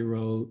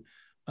 20-year-old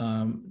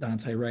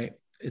Daunte Wright.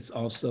 It's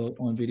also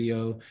on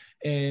video.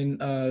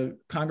 And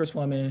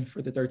Congresswoman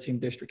for the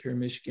 13th District here in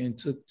Michigan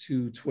took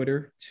to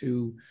Twitter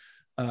to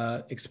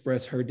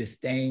express her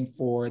disdain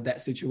for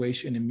that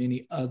situation and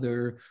many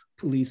other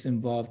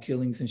police-involved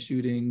killings and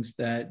shootings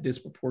that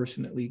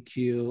disproportionately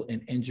kill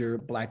and injure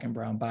Black and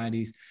brown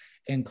bodies,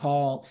 and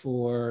called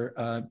for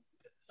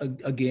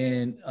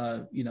defunding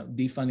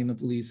the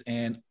police,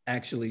 and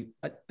actually,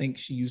 I think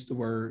she used the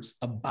words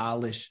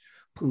abolish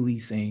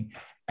policing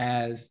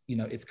as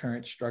its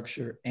current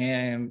structure.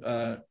 And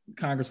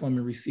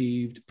Congresswoman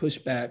received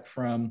pushback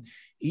from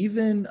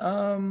even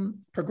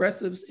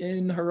progressives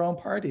in her own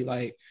party,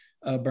 like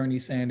Bernie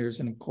Sanders,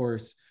 and of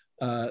course,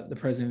 the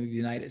President of the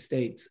United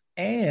States,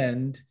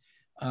 and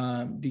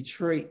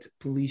Detroit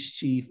Police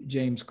Chief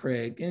James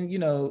Craig. And,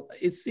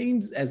 it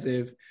seems as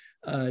if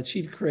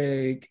Chief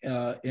Craig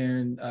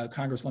and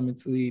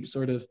Congresswoman Tlaib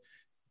sort of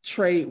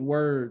trade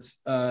words,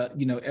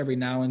 every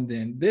now and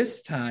then.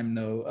 This time,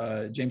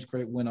 though, James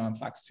Craig went on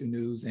Fox 2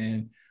 News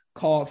and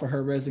called for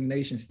her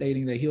resignation,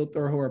 stating that he'll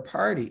throw her a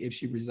party if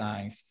she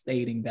resigns,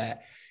 stating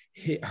that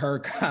her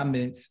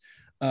comments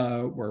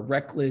were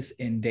reckless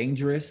and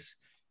dangerous,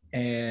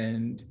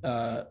 and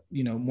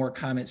more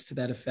comments to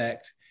that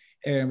effect.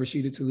 And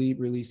Rashida Tlaib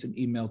released an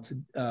email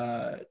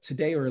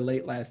today or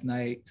late last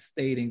night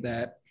stating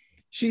that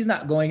she's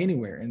not going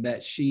anywhere and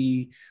that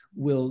she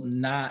will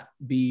not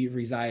be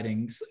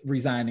resigning.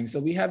 So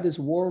we have this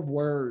war of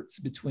words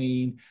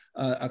between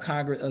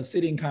a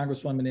sitting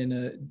congresswoman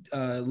and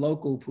a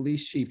local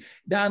police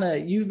chief. Donna,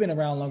 you've been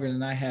around longer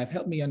than I have.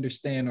 Help me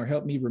understand, or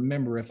help me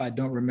remember if I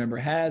don't remember.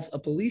 Has a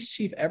police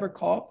chief ever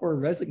called for a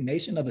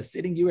resignation of a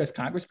sitting U.S.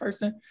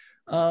 congressperson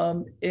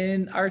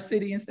in our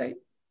city and state?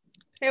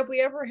 Have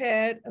we ever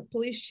had a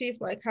police chief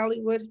like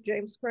Hollywood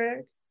James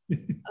Craig?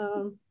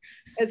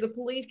 Has a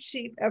police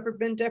chief ever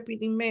been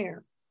deputy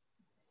mayor?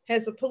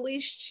 Has a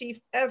police chief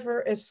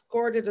ever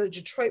escorted a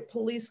Detroit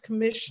police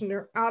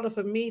commissioner out of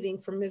a meeting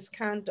for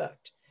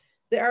misconduct?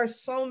 There are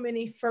so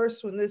many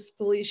firsts with this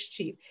police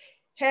chief.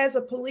 Has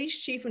a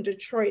police chief in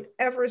Detroit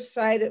ever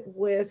sided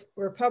with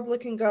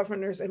Republican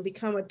governors and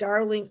become a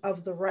darling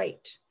of the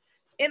right?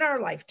 In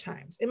our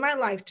lifetimes, in my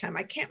lifetime,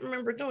 I can't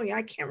remember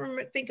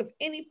think of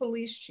any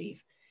police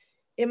chief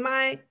in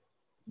my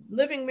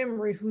living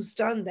memory who's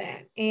done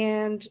that.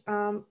 And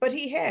but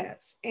he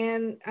has.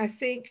 And I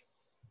think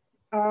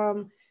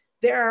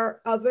there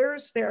are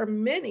others, there are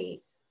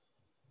many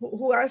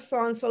who I saw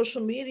on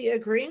social media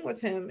agreeing with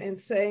him and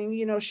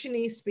saying, she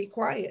needs to be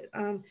quiet.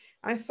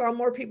 I saw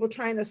more people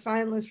trying to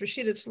silence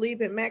Rashida Tlaib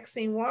and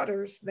Maxine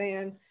Waters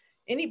than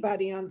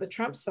anybody on the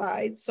Trump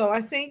side. So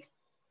I think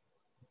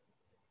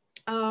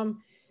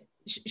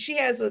she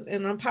has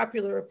an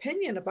unpopular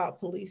opinion about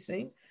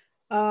policing.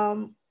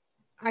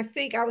 I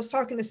think I was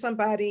talking to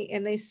somebody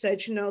and they said,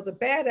 the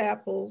bad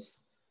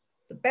apples,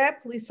 the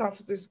bad police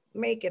officers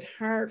make it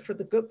hard for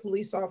the good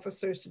police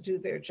officers to do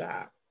their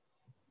job.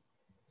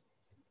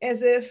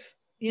 As if,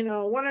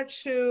 one or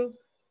two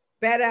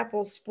bad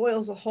apples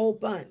spoils a whole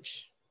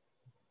bunch.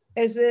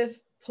 As if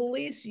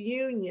police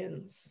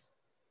unions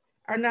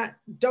are not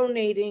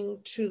donating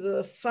to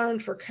the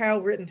fund for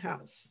Kyle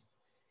Rittenhouse.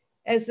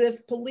 As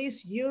if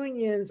police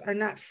unions are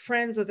not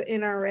friends of the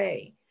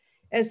NRA.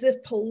 As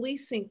if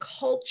policing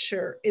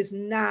culture is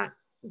not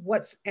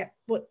what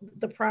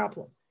the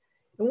problem.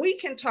 And we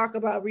can talk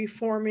about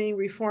reforming,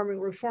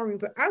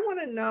 but I want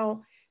to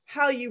know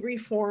how you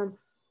reform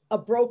a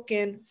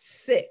broken,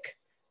 sick,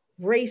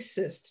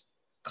 racist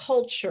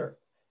culture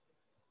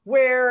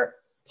where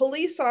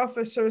police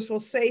officers will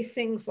say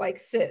things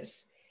like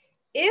this: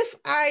 if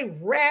I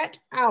rat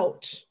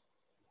out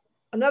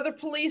another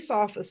police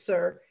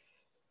officer,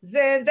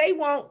 then they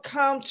won't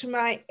come to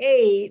my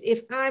aid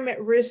if I'm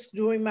at risk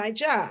doing my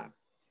job.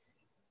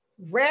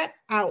 Rat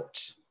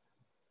out.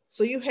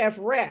 So you have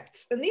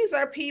rats, and these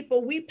are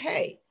people we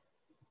pay.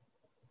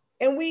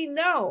 And we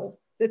know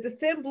that the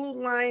thin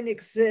blue line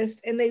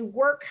exists and they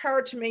work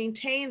hard to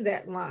maintain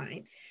that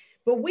line.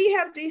 But we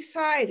have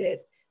decided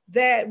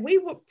that we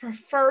would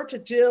prefer to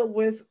deal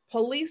with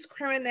police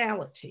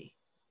criminality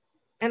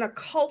and a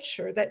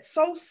culture that's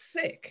so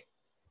sick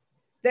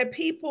that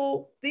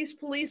these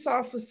police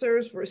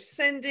officers were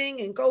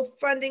sending and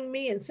GoFunding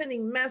me and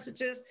sending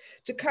messages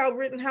to Kyle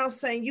Rittenhouse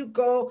saying, you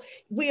go,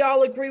 we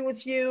all agree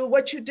with you.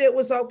 What you did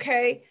was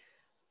okay.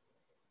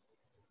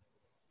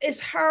 It's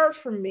hard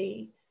for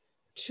me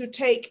to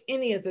take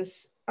any of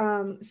this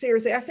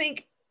seriously. I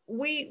think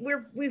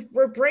we're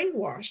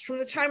brainwashed from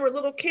the time we're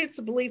little kids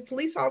to believe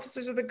police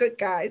officers are the good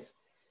guys.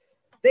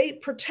 They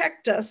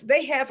protect us.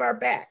 They have our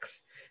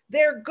backs.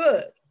 They're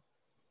good.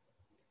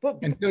 But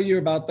until you're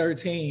about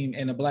 13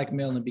 and a black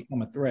male and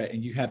become a threat,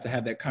 and you have to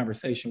have that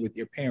conversation with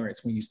your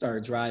parents when you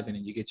start driving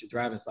and you get your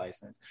driver's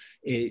license,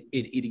 it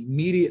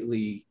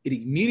immediately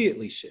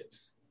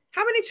shifts.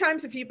 How many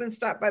times have you been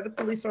stopped by the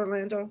police,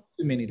 Orlando?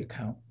 Too many to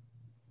count.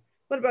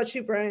 What about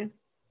you, Brian?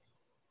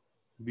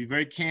 To be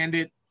very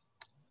candid,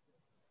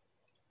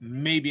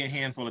 maybe a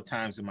handful of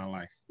times in my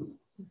life.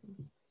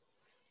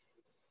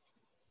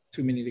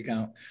 Too many to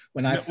count.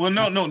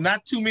 No,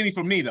 not too many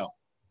for me though.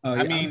 Oh,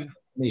 yeah, I mean,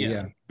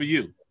 for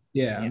you.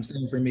 Yeah, I'm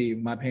saying for me,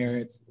 my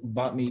parents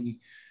bought me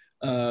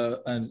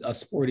a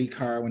sporty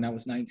car when I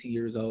was 19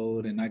 years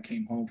old, and I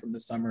came home from the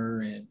summer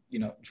and,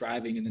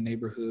 driving in the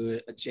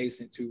neighborhood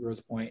adjacent to Grosse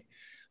Pointe.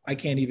 I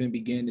can't even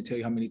begin to tell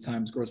you how many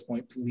times Grosse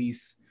Pointe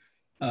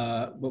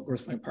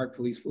Park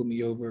Police pulled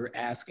me over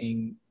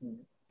asking,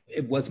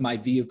 it was my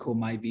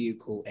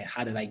vehicle, and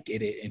how did I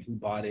get it and who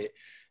bought it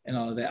and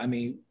all of that. I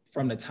mean,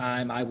 from the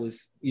time I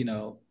was,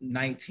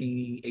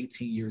 19,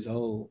 18 years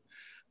old.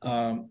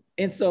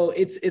 And so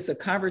it's a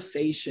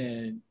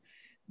conversation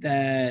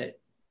that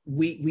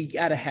we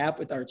got to have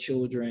with our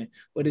children,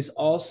 but it's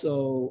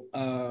also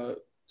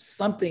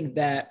something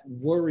that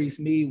worries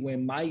me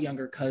when my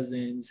younger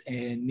cousins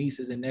and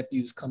nieces and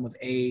nephews come of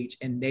age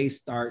and they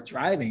start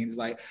driving. It's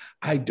like,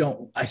 I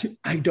don't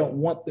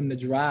want them to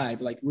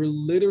drive. Like we're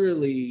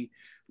literally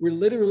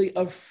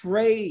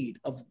afraid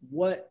of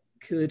what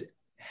could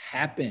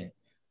happen.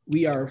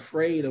 We are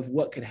afraid of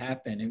what could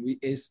happen. And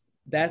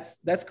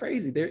that's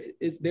crazy.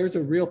 There's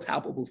a real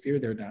palpable fear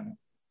there, Donna.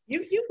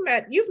 You've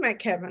met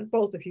Kevin,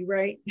 both of you,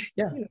 right?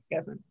 Yeah. You know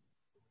Kevin.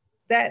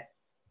 That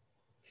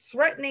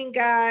threatening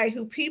guy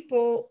who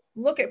people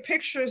look at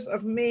pictures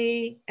of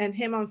me and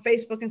him on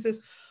Facebook and says,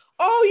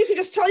 oh, you can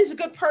just tell he's a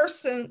good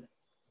person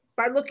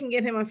by looking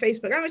at him on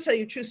Facebook. I'm gonna tell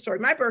you a true story.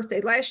 My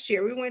birthday last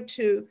year, we went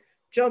to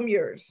Joe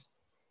Muir's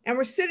and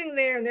we're sitting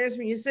there and there's a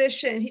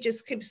musician. He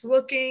just keeps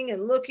looking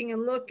and looking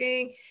and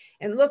looking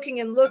and looking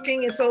and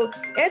looking. And so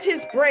at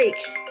his break,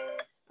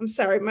 I'm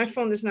sorry, my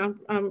phone is now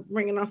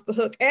ringing off the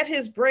hook. At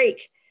his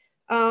break,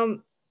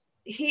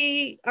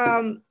 he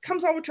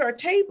comes over to our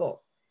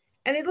table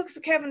and he looks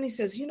at Kevin and he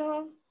says, you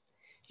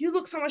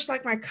look so much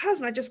like my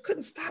cousin. I just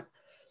couldn't stop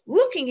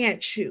looking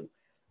at you.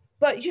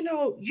 But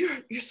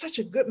you're such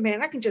a good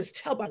man. I can just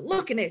tell by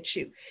looking at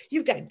you.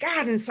 You've got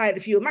God inside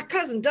of you. My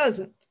cousin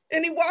doesn't.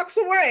 And he walks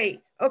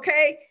away.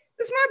 Okay.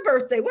 It's my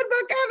birthday. What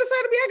about God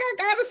inside of me? I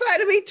got God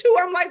inside of me too.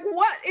 I'm like,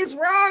 what is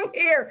wrong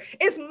here?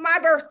 It's my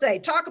birthday.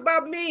 Talk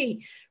about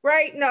me,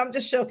 right? No, I'm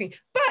just joking.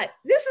 But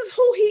this is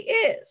who he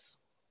is.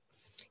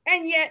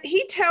 And yet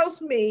he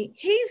tells me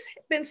he's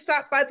been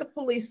stopped by the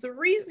police. The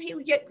reason he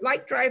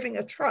liked driving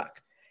a truck,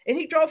 and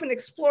he drove an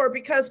Explorer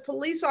because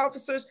police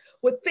officers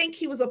would think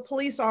he was a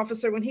police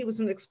officer when he was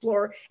an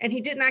Explorer, and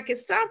he did not get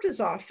stopped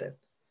as often.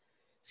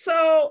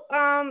 So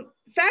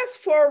fast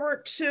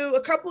forward to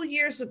a couple of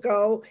years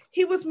ago,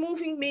 he was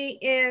moving me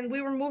in.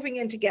 We were moving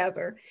in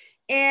together,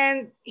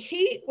 and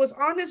he was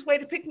on his way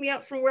to pick me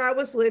up from where I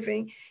was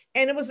living.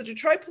 And it was a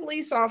Detroit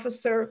police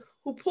officer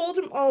who pulled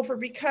him over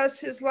because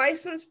his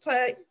license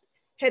plate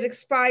had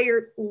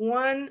expired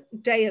 1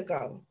 day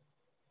ago.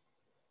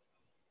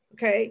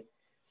 Okay.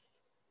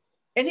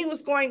 And he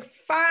was going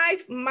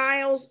 5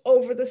 miles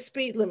over the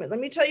speed limit. Let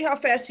me tell you how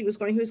fast he was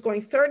going. He was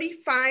going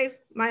 35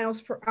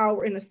 miles per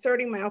hour in a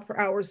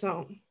 30-mile-per-hour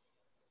zone.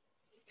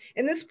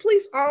 And this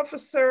police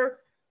officer,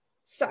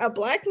 a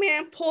black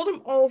man, pulled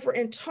him over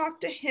and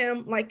talked to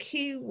him like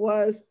he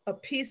was a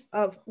piece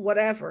of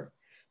whatever.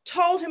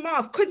 Told him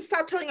off, couldn't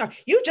stop telling him,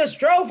 you just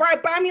drove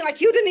right by me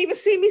like you didn't even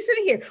see me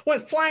sitting here.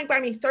 Went flying by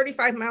me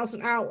 35 miles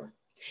an hour.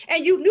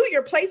 And you knew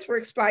your plates were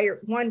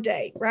expired 1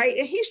 day, right?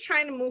 And he's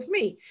trying to move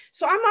me.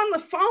 So I'm on the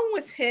phone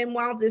with him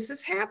while this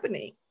is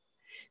happening.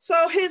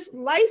 So his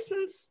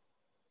license,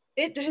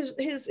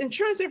 his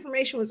insurance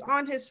information was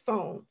on his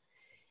phone.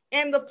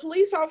 And the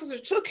police officer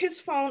took his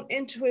phone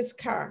into his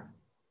car.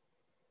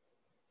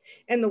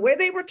 And the way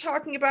they were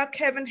talking about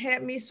Kevin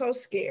had me so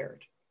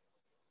scared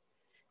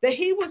that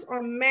he was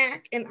on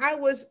Mac and I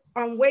was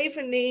on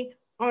Waveney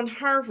on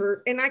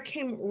Harvard, and I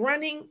came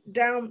running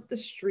down the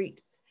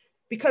street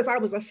because I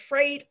was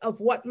afraid of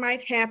what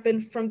might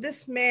happen from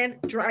this man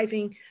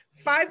driving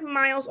 5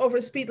 miles over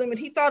the speed limit.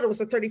 He thought it was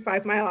a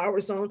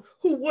 35-mile-an-hour zone.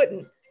 Who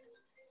wouldn't,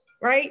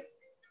 right?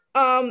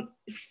 With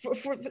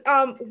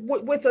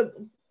a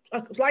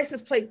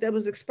license plate that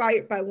was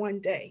expired by 1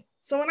 day.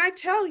 So when I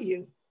tell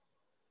you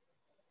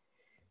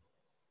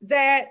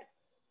that,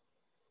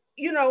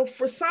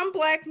 for some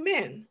Black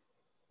men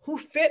who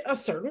fit a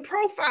certain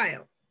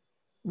profile,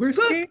 we're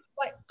scared.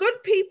 Like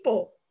good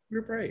people,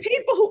 You're right.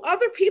 People who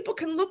other people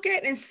can look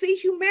at and see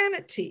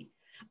humanity.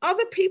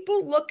 Other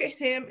people look at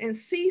him and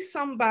see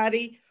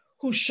somebody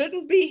who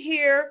shouldn't be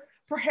here,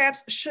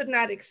 perhaps should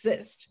not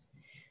exist.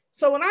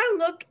 So when I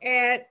look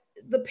at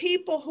the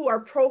people who are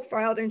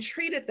profiled and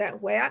treated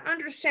that way, I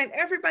understand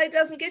everybody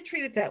doesn't get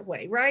treated that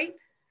way, right?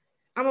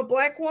 I'm a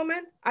Black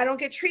woman. I don't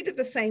get treated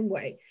the same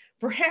way.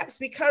 Perhaps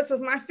because of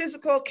my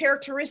physical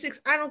characteristics,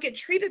 I don't get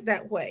treated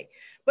that way.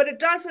 But it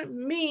doesn't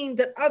mean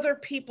that other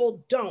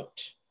people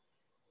don't.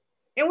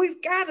 And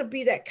we've got to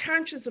be that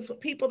conscious of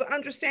people to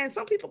understand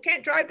some people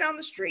can't drive down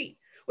the street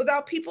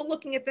without people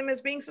looking at them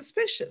as being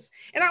suspicious.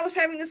 And I was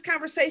having this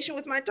conversation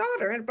with my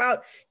daughter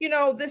about,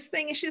 this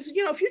thing. And she said,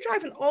 if you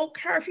drive an old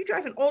car, if you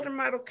drive an older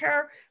model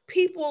car,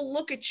 people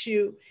look at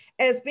you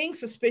as being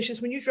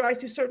suspicious when you drive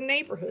through certain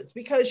neighborhoods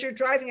because you're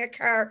driving a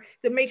car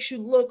that makes you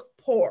look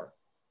poor.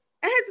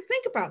 I had to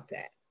think about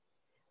that,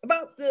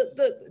 about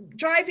the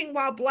driving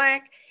while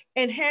Black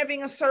and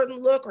having a certain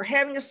look or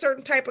having a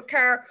certain type of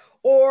car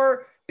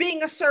or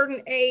being a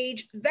certain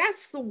age.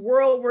 That's the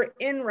world we're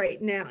in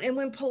right now. And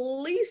when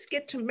police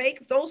get to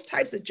make those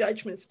types of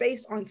judgments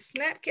based on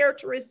snap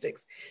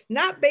characteristics,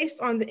 not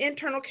based on the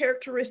internal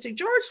characteristic,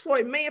 George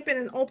Floyd may have been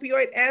an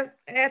opioid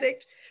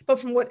addict, but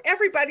from what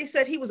everybody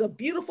said, he was a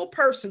beautiful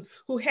person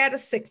who had a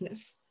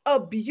sickness, a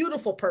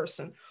beautiful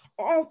person.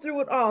 All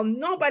through it all,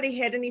 nobody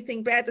had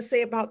anything bad to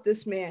say about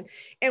this man.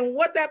 And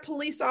what that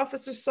police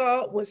officer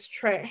saw was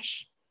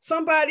trash.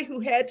 Somebody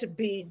who had to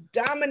be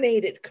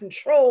dominated,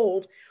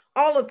 controlled,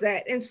 all of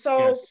that. And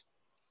so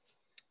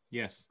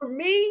yes. For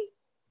me,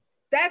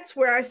 that's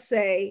where I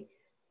say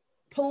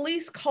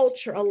police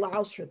culture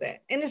allows for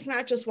that. And it's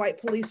not just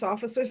white police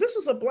officers. This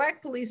was a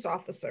Black police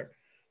officer,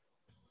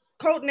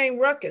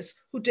 codenamed Ruckus,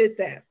 who did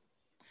that.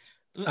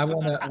 I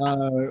want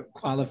to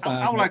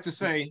qualify. I would like to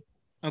say,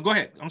 go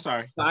ahead. I'm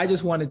sorry. I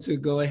just wanted to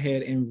go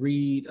ahead and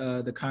read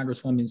the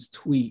Congresswoman's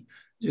tweet,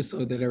 just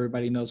so that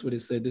everybody knows what it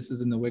said. This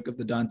is in the wake of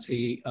the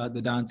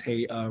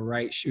Daunte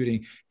Wright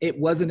shooting. It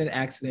wasn't an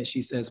accident,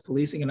 she says.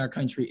 Policing in our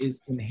country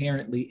is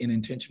inherently and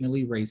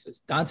intentionally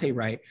racist. Daunte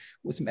Wright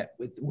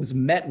was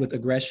met with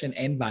aggression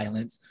and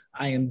violence.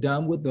 I am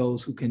done with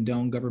those who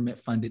condone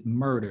government-funded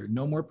murder.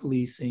 No more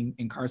policing,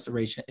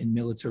 incarceration, and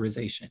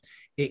militarization.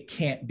 It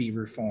can't be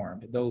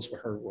reformed. Those were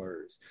her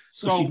words.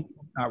 So she did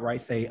not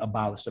outright say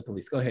abolish the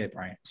police. Go ahead,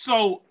 Brian.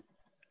 So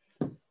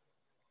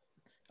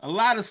a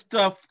lot of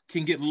stuff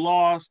can get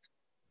lost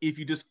if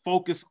you just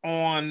focus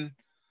on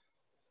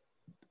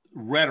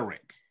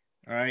rhetoric,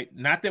 all right?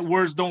 Not that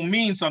words don't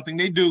mean something,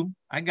 they do,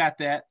 I got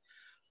that.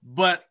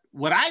 But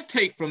what I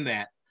take from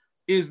that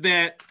is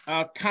that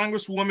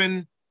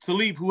Congresswoman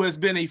Tlaib, who has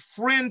been a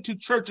friend to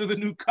Church of the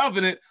New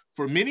Covenant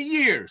for many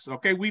years,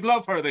 okay, we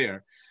love her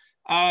there,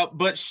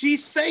 but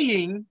she's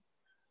saying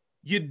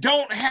you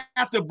don't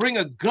have to bring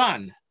a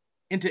gun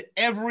into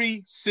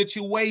every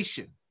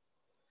situation.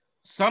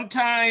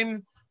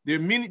 Sometimes there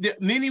are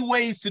many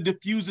ways to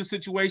diffuse a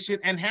situation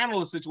and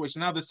handle a situation.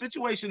 Now, the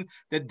situation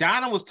that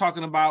Donna was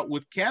talking about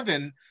with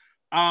Kevin,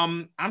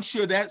 I'm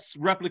sure that's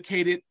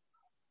replicated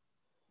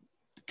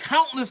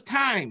countless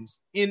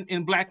times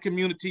in Black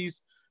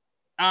communities,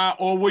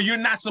 or where you're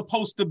not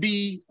supposed to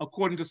be,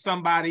 according to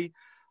somebody.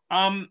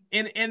 And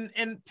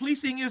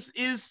policing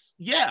is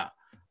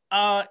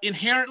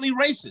inherently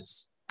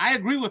racist. I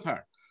agree with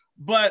her,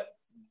 but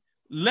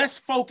let's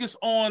focus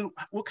on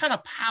what kind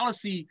of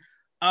policy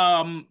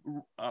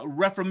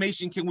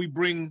reformation can we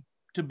bring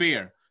to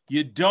bear.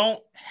 You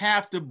don't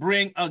have to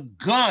bring a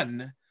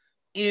gun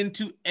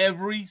into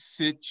every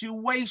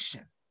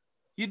situation.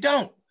 You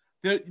don't.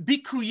 Be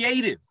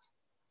creative.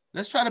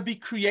 Let's try to be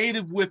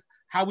creative with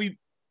how we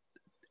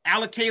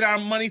allocate our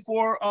money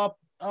for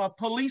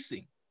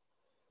policing.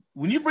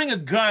 When you bring a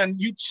gun,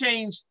 you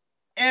change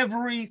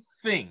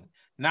everything.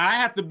 Now, I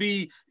have to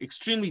be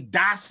extremely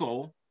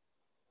docile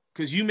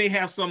because you may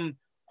have some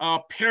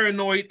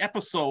paranoid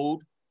episode,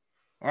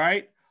 all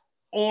right?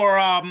 Or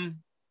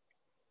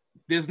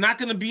there's not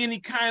going to be any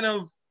kind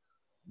of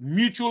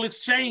mutual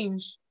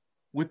exchange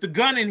with the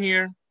gun in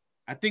here.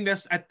 I think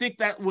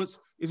that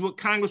is what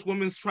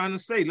Congresswoman's trying to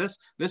say.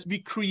 Let's be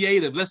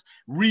creative. Let's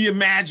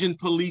reimagine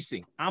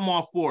policing. I'm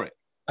all for it.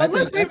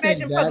 Let's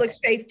reimagine public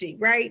safety,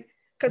 right?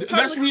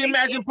 Let's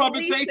reimagine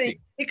public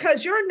safety.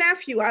 Because your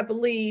nephew, I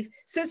believe,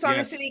 sits on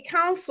the city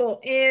council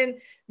in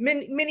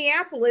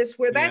Minneapolis,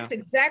 where that's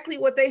exactly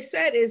what they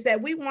said, is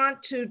that we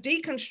want to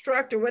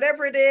deconstruct, or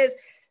whatever it is,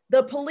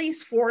 the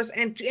police force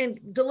and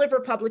deliver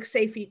public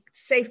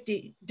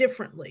safety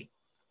differently.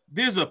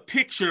 There's a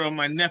picture of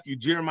my nephew,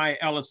 Jeremiah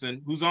Ellison,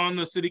 who's on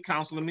the city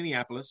council in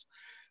Minneapolis.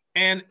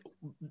 And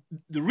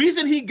the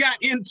reason he got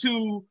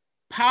into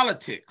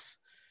politics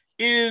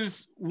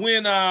is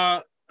when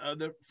the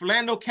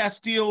Philando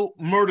Castile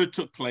murder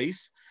took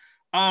place.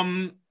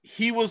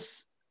 He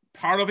was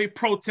part of a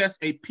protest,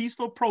 a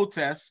peaceful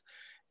protest.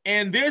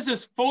 And there's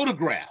this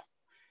photograph.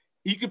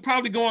 You could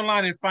probably go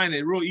online and find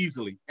it real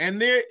easily. And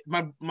there,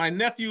 my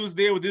nephew is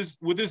there with his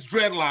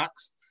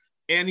dreadlocks,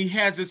 and he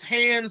has his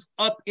hands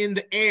up in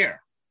the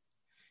air.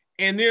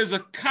 And there's a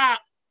cop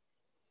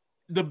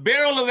the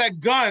barrel of that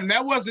gun,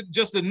 that wasn't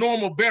just a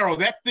normal barrel.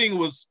 That thing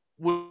was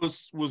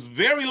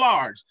very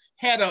large.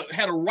 Had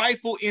a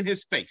rifle in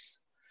his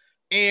face,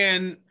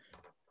 and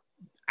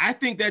I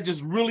think that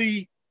just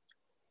really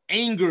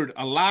angered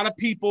a lot of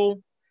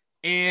people.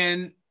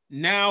 And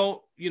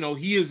now,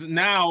 he is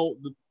now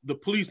the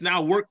police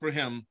now work for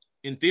him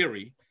in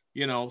theory.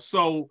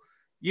 So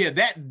yeah,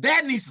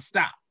 that needs to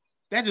stop.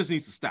 That just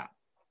needs to stop.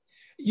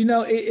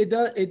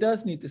 It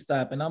does need to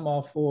stop, and I'm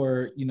all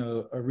for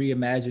a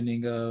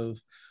reimagining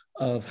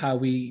of how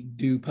we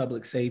do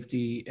public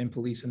safety and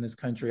police in this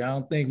country. I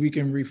don't think we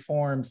can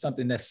reform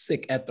something that's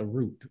sick at the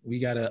root. We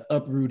got to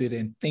uproot it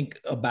and think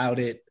about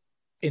it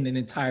in an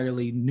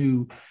entirely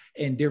new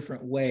and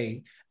different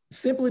way.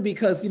 Simply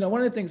because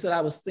one of the things that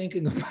I was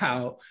thinking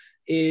about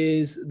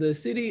is the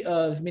city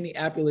of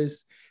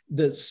Minneapolis.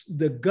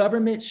 The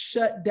government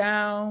shut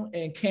down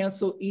and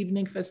canceled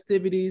evening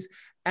festivities.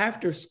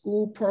 After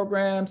school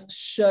programs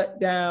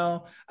shut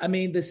down. I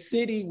mean, the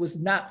city was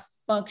not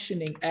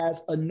functioning as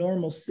a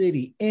normal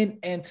city in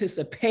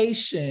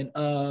anticipation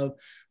of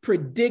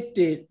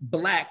predicted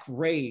Black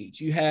rage.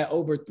 You had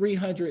over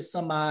 300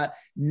 some odd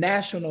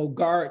National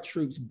Guard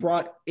troops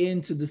brought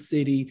into the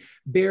city,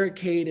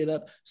 barricaded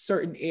up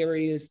certain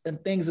areas and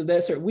things of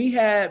that sort. We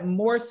had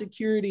more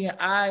security and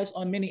eyes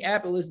on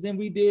Minneapolis than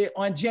we did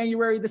on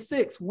January the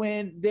 6th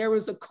when there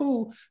was a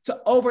coup to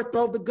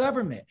overthrow the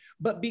government.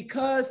 But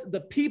because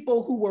the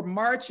people who were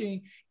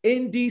marching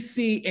in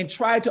DC and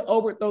tried to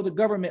overthrow the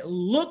government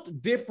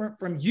looked different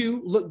from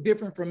you, looked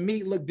different from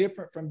me, looked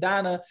different from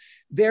Donna,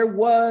 there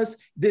was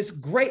this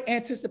great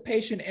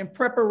anticipation and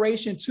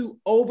preparation to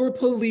over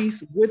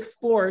police with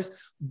force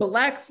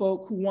Black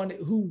folk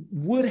who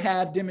would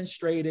have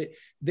demonstrated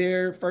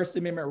their First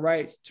Amendment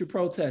rights to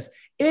protest.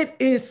 It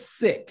is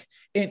sick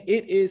and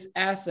it is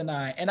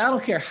asinine. And I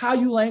don't care how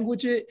you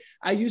language it.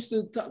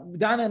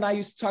 Donna and I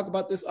used to talk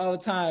about this all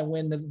the time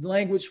when the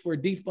language for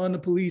defund the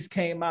police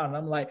came out. And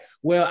I'm like,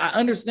 well, I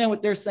understand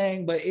what they're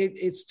saying, but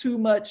it's too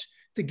much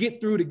to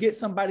get through to get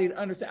somebody to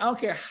understand. I don't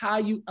care how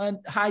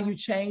you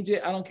change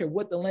it. I don't care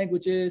what the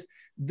language is.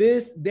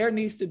 There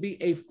needs to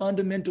be a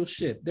fundamental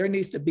shift. There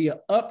needs to be an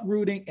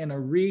uprooting and a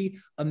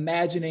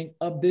reimagining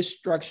of this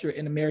structure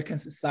in American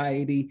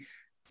society,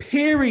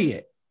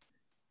 period.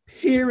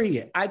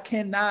 I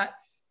cannot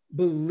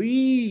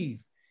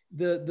believe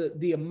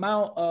the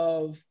amount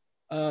of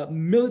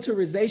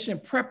militarization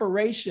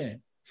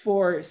preparation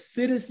for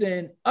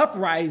citizen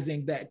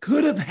uprising that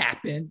could have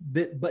happened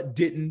but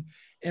didn't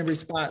in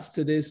response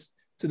to this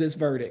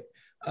verdict.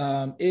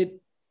 It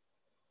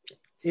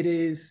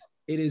is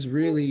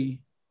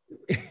really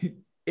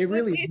it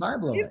really is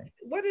mind-blowing.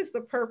 What is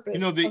the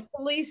purpose of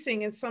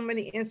policing in so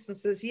many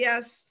instances?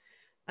 Yes,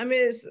 I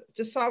mean, it's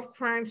to solve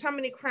crimes. How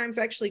many crimes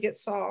actually get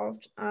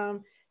solved?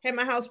 Had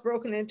my house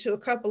broken into a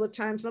couple of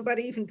times.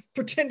 Nobody even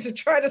pretended to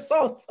try to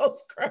solve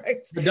those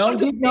crimes. But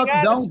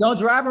don't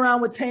drive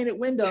around with tainted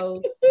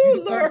windows.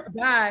 You Lord.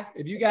 Die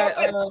if you got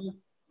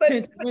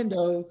tinted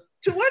windows.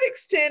 To what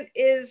extent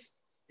is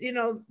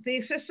the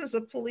existence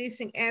of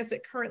policing as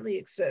it currently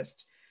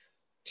exists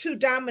to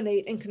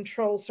dominate and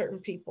control certain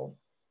people,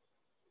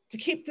 to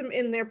keep them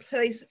in their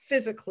place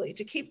physically,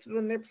 to keep them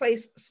in their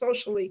place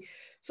socially,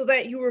 so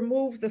that you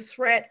remove the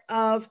threat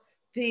of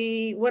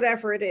the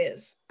whatever it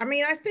is? I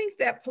mean, I think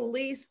that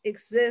police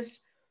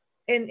exist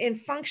and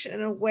function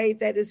in a way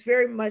that is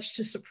very much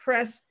to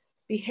suppress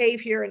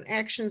behavior and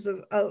actions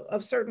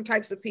of certain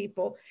types of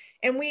people.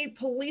 And we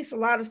police a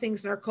lot of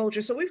things in our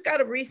culture. So we've got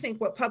to rethink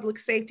what public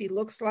safety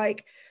looks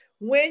like.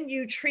 When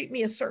you treat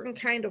me a certain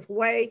kind of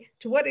way,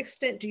 to what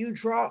extent do you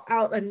draw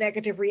out a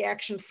negative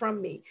reaction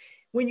from me?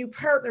 When you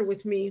partner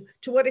with me,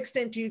 to what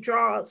extent do you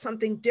draw out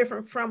something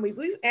different from me?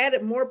 We've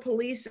added more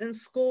police in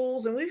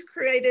schools, and we've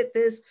created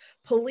this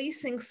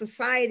policing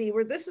society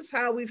where this is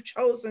how we've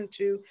chosen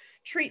to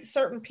treat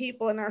certain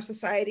people in our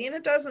society. And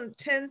it doesn't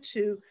tend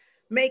to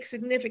make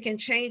significant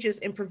changes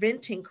in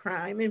preventing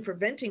crime, in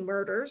preventing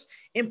murders,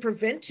 in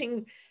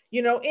preventing,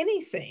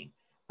 anything,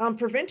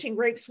 preventing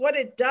rapes. What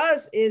it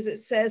does is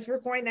it says we're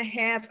going to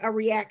have a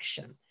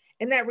reaction.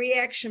 And that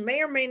reaction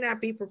may or may not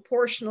be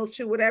proportional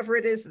to whatever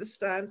it is that's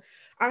done.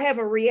 I have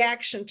a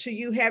reaction to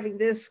you having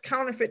this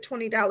counterfeit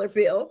 $20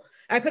 bill.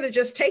 I could have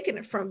just taken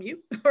it from you,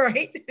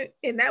 right?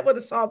 And that would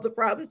have solved the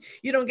problem.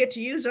 You don't get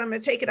to use it. I'm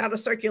going to take it out of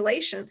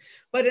circulation.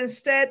 But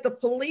instead, the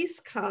police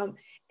come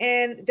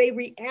and they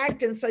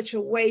react in such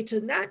a way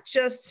to not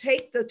just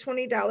take the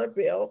 $20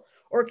 bill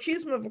or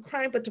accuse him of a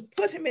crime, but to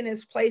put him in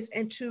his place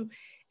and to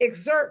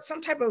exert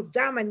some type of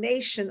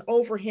domination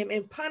over him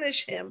and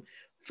punish him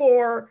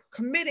for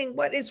committing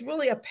what is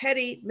really a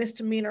petty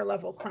misdemeanor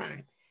level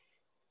crime.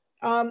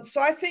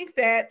 So I think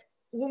that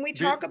when we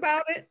talk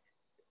about it,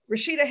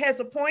 Rashida has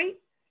a point.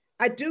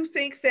 I do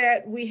think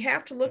that we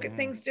have to look at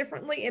things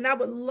differently. And I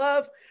would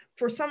love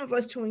for some of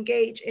us to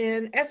engage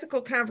in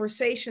ethical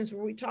conversations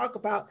where we talk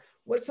about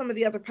what some of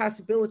the other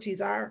possibilities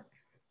are,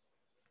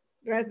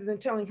 rather than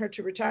telling her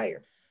to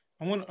retire.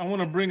 I want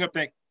to bring up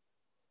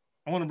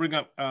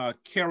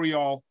Carrie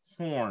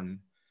Horn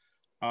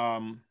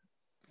from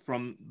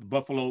the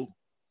Buffalo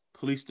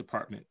Police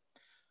Department.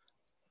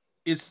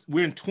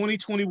 We're in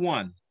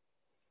 2021.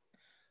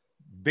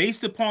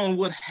 Based upon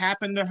what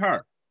happened to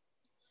her,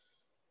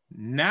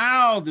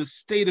 now the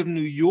state of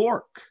New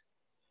York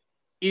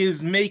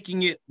is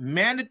making it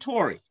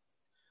mandatory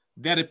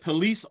that a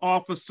police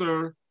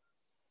officer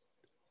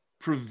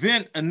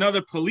prevent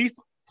another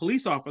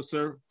police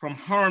officer from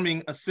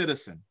harming a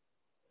citizen.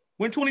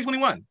 We're in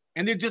 2021,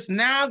 and they're just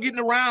now getting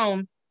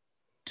around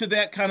to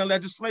that kind of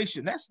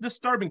legislation. That's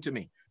disturbing to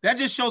me. That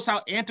just shows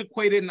how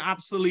antiquated and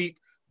obsolete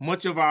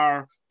much of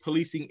our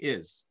policing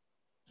is.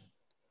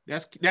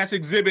 That's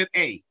Exhibit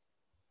A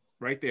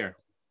right there.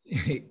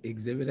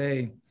 Exhibit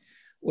A.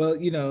 Well,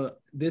 you know,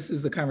 this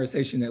is a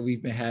conversation that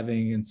we've been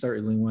having, and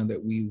certainly one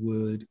that we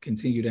would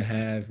continue to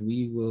have.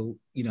 We will,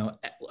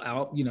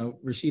 Rashida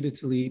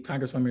Tlaib,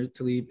 Congresswoman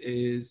Tlaib,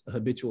 is a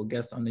habitual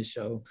guest on this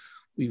show.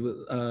 We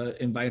will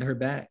invite her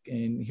back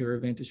and hear her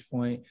vantage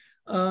point.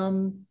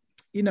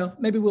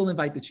 Maybe we'll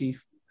invite the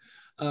chief.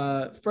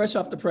 Fresh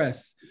off the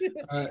press.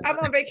 I'm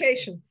on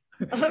vacation.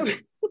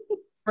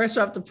 Fresh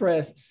off the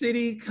press,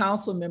 City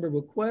Council member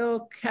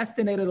Raquel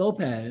Castaneda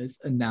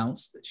Lopez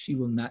announced that she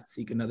will not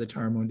seek another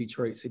term on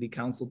Detroit City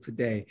Council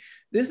today.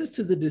 This is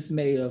to the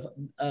dismay of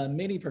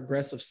many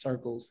progressive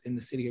circles in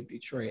the city of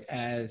Detroit,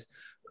 as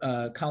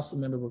Council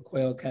member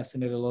Raquel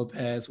Castaneda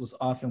Lopez was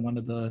often one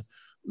of the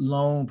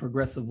lone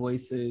progressive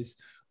voices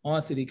on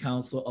City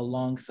Council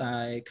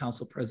alongside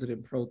Council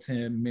President Pro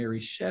Tem Mary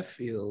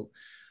Sheffield.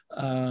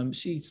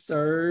 She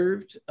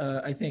served,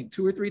 I think,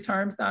 2 or 3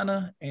 terms,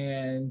 Donna,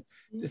 and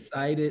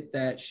decided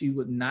that she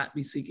would not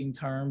be seeking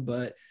term,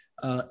 but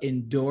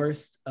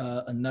endorsed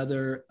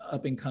another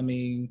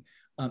up-and-coming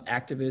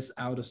activist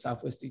out of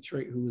Southwest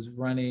Detroit who was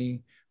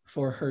running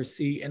for her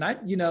seat. And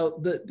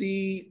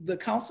the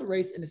council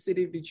race in the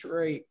city of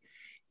Detroit,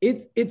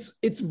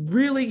 it's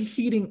really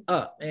heating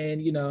up. And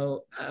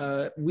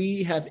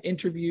we have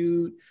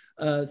interviewed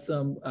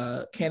some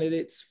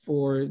candidates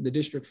for the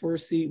District 4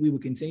 seat. We will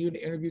continue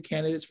to interview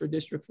candidates for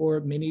District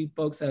 4. Many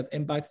folks have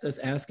inboxed us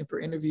asking for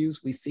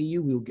interviews. We see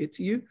you, we'll get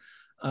to you.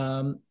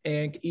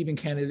 And even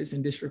candidates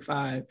in District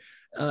 5.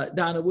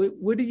 Donna,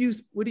 what do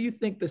you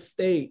think the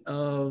state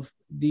of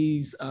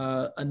these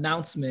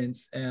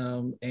announcements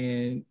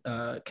and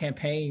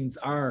campaigns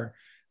are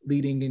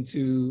leading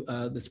into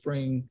the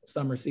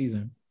spring-summer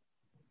season?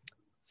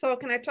 So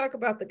can I talk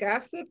about the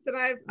gossip that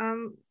I've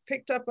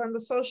picked up on the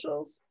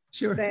socials?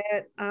 Sure.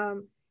 That,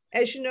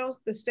 as you know,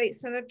 the state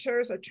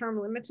senators are term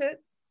limited.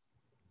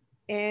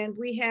 And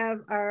we have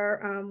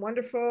our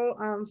wonderful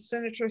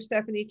Senator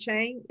Stephanie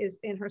Chang is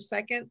in her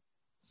 2nd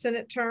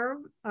Senate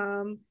term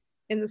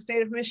in the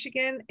state of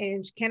Michigan,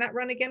 and cannot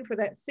run again for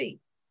that seat.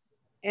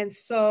 And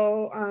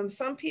so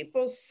some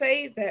people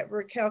say that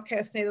Raquel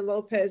Castaneda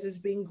Lopez is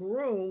being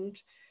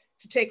groomed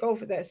to take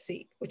over that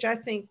seat, which I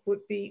think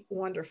would be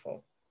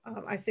wonderful.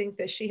 I think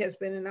that she has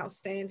been an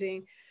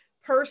outstanding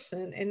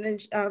person. And then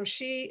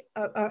she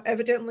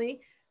evidently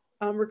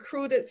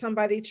recruited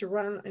somebody to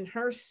run in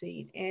her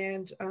seat.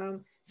 And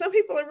some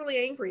people are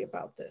really angry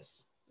about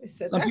this. They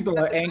said some people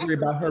are angry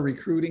about her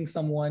recruiting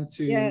someone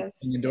to and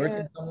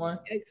endorsing someone.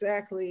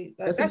 Exactly.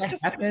 Doesn't that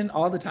happen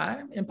all the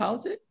time in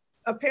politics?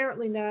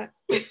 Apparently not.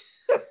 It's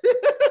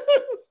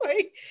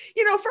like,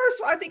 first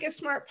of all, I think it's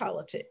smart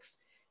politics.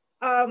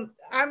 I'm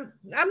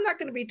not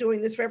going to be doing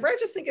this forever. I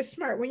just think it's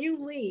smart. When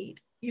you lead,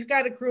 you've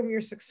got to groom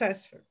your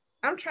successor.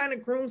 I'm trying to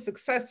groom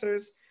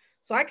successors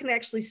so I can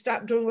actually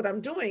stop doing what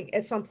I'm doing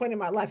at some point in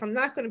my life. I'm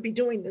not going to be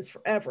doing this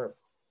forever.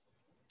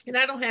 And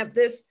I don't have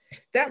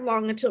that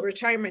long until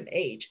retirement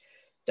age.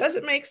 Does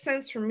it make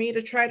sense for me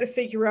to try to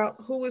figure out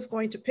who is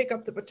going to pick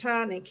up the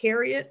baton and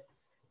carry it?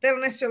 They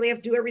don't necessarily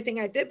have to do everything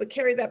I did, but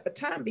carry that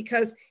baton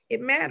because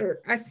it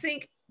mattered. I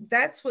think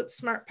that's what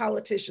smart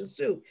politicians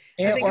do.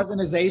 And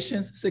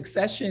organizations,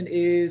 succession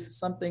is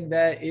something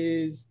that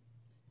is.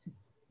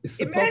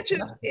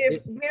 Imagine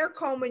if Mayor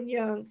Coleman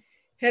Young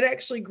had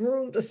actually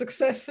groomed a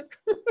successor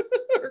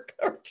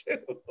or two.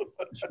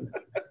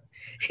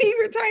 He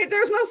retired.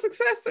 There's no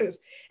successors.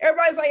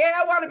 Everybody's like, yeah,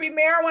 I want to be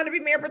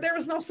mayor, but there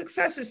was no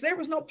successors. There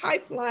was no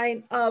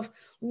pipeline of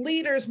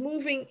leaders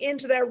moving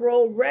into that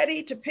role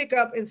ready to pick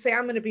up and say,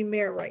 I'm going to be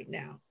mayor right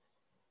now.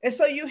 And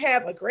so you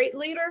have a great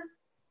leader,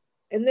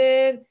 and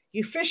then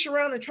you fish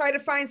around and try to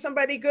find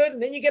somebody good,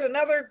 and then you get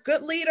another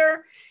good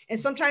leader, and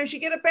sometimes you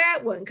get a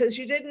bad one because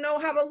you didn't know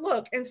how to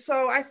look. And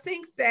so I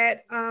think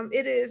that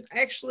it is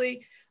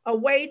actually a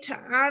way to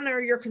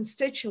honor your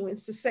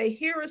constituents, to say,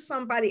 here is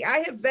somebody I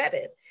have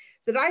vetted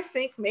that I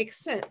think makes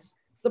sense.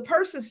 The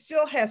person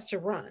still has to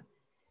run.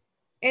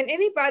 And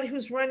anybody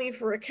who's running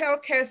for Raquel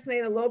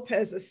Castaneda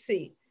Lopez's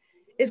seat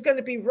is going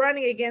to be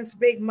running against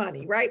big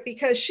money, right?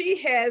 Because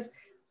she has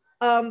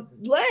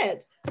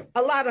led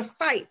a lot of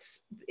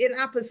fights in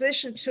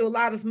opposition to a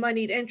lot of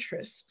moneyed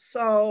interests.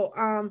 So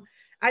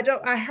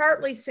I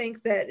hardly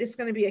think that it's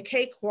going to be a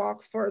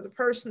cakewalk for the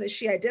person that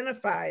she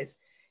identifies,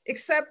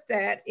 except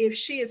that if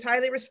she is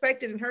highly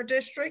respected in her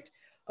district,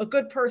 a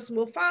good person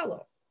will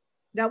follow.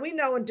 Now we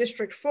know in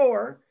District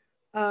 4,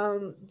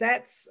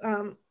 that's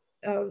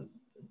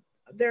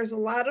there's a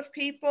lot of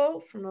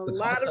people from a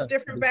lot of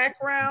different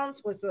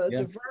backgrounds with a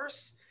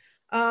diverse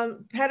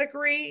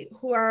pedigree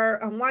who are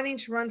wanting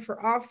to run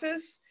for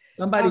office.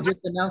 Somebody just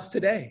announced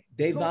today.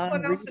 Davon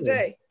announced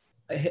today.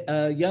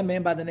 A young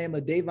man by the name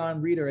of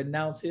Davon Reeder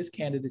announced his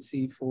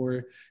candidacy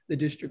for the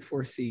District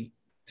 4 seat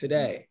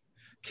today.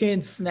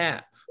 Ken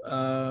Snap,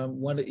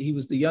 he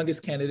was the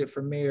youngest candidate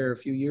for mayor a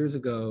few years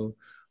ago,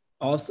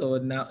 also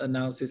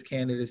announced his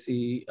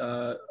candidacy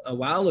a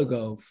while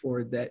ago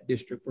for that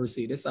District 4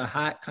 seat. It's a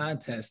hot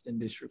contest in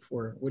District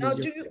 4.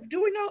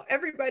 Do we know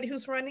everybody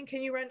who's running?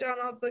 Can you run down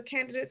all the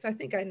candidates? I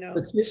think I know.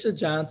 Letitia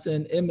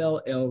Johnson,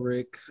 ML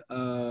Elric,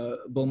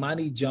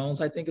 Bomani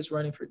Jones, I think is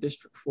running for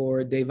District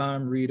 4,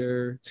 Davon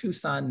Reeder,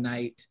 Tucson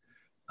Knight,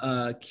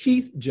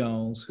 Keith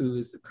Jones, who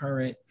is the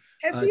current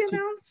Has he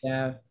announced?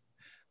 Staff.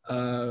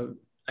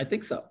 I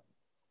think so.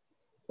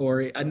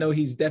 Or I know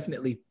he's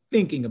definitely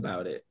thinking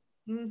about it.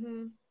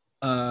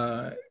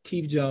 Mm-hmm.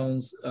 Keith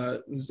Jones,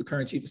 who's the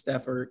current chief of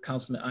staff for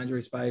Councilman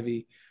Andre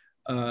Spivey,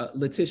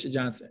 Letitia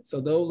Johnson. So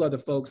those are the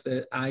folks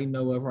that I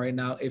know of right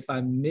now. If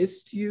I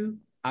missed you,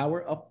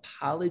 our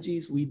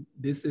apologies.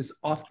 This is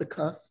off the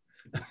cuff.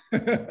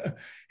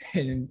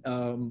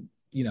 And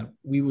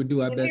we would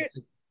do our best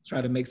to try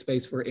to make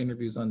space for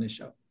interviews on this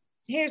show.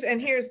 Here's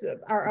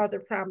our other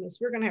promise.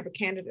 We're going to have a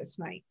candidates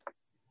night.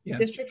 Yeah.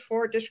 District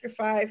 4, District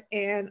 5,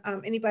 and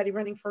anybody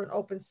running for an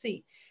open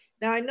seat.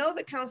 Now, I know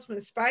that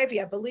Councilman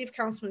Spivey, I believe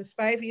Councilman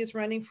Spivey is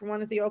running for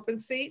one of the open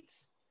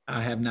seats.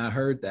 I have not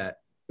heard that.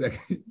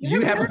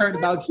 You haven't heard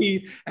about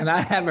Keith, and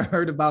I haven't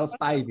heard about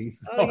Spivey.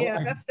 So. Oh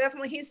yeah,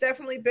 he's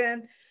definitely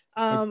been,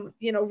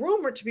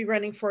 rumored to be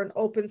running for an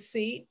open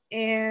seat.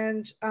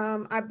 And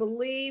I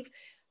believe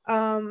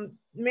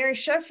Mary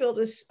Sheffield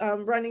is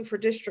running for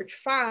District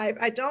 5.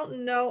 I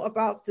don't know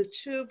about the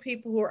two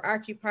people who are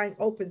occupying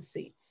open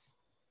seats.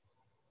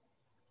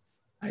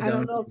 I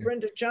don't know if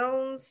Brenda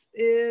Jones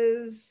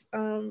is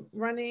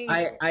running.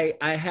 I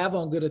have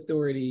on good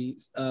authority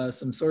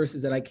some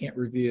sources that I can't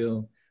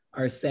reveal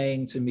are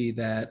saying to me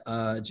that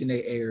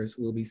Janae Ayers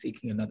will be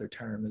seeking another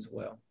term as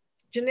well.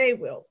 Janae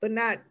will, but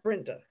not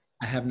Brenda.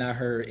 I have not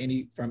heard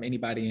from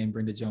anybody in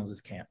Brenda Jones's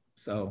camp.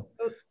 So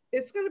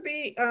it's going to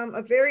be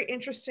a very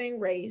interesting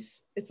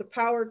race. It's a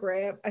power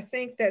grab. I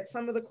think that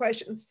some of the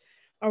questions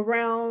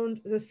around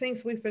the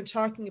things we've been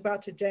talking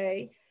about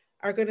today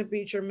are going to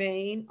be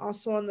germane.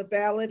 Also on the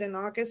ballot in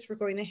August, we're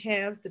going to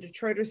have the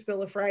Detroiters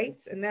Bill of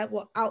Rights, and that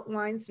will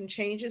outline some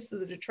changes to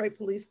the Detroit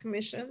Police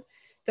Commission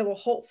that will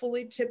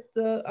hopefully tip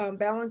the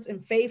balance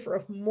in favor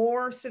of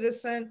more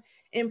citizen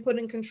input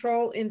and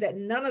control, in that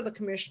none of the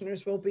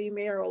commissioners will be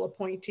mayoral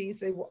appointees.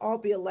 They will all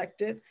be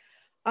elected.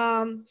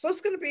 So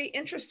it's going to be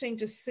interesting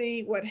to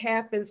see what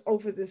happens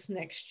over this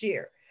next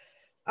year.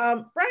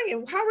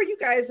 Brian, how are you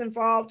guys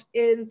involved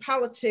in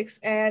politics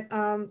at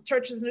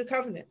Church of the New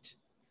Covenant?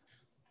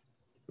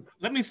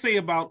 Let me say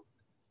about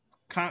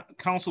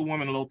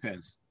Councilwoman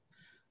Lopez.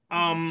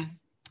 I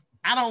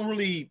don't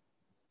really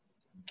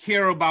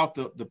care about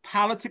the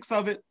politics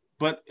of it,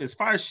 but as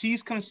far as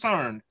she's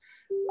concerned,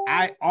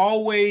 I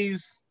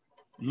always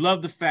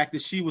love the fact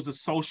that she was a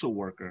social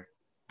worker.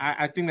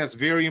 I think that's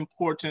very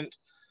important.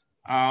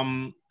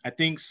 I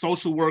think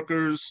social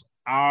workers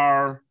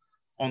are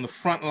on the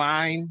front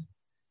line.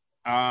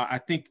 I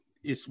think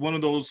it's one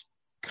of those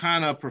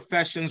kind of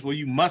professions where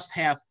you must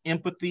have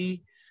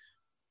empathy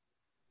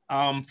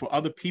for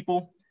other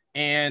people.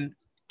 And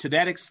to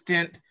that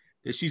extent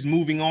that she's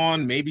moving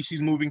on, maybe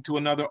she's moving to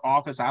another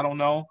office, I don't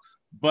know.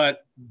 But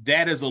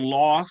that is a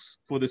loss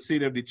for the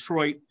city of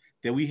Detroit,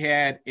 that we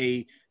had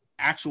a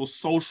actual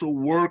social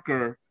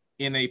worker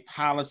in a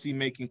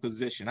policy-making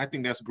position. I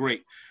think that's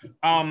great.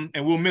 And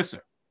we'll miss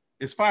her.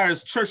 As far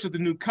as Church of the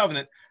New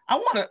Covenant, I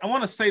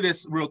want to say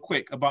this real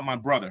quick about my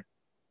brother.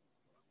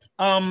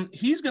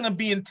 He's going to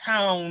be in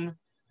town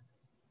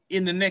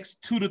in the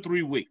next 2 to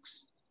 3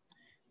 weeks.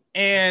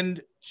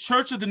 And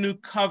Church of the New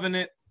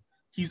Covenant,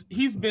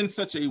 he's been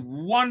such a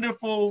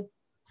wonderful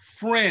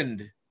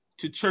friend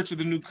to Church of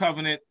the New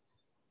Covenant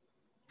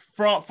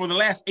for the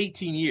last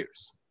 18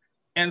 years.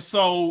 And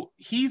so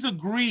he's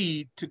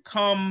agreed to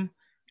come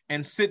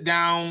and sit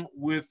down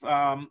with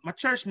my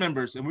church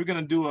members, and we're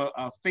going to do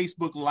a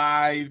Facebook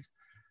Live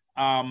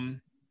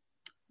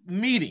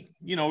meeting.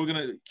 You know, we're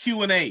going to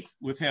Q&A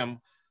with him,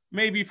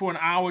 maybe for an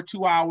hour,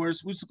 2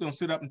 hours. We're just going to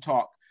sit up and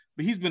talk.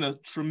 But he's been a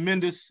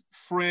tremendous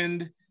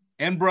friend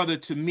and brother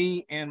to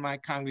me and my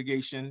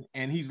congregation,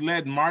 and he's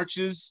led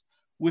marches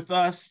with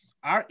us.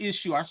 Our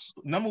issue, our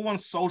number one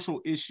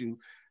social issue,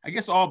 I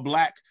guess all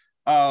Black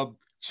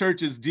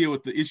churches deal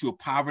with the issue of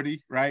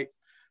poverty, right?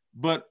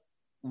 But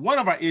one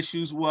of our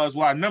issues was,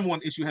 our number one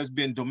issue has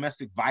been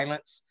domestic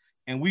violence.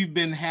 And we've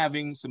been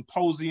having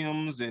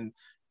symposiums and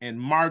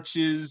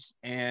marches.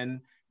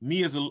 And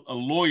me as a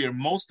lawyer,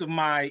 most of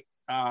my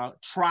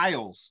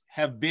trials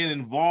have been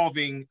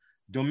involving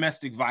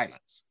domestic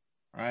violence,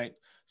 right?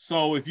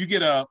 So if you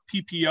get a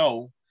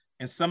PPO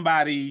and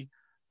somebody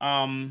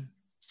objects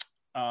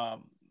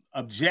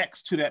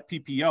to that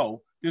PPO,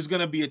 there's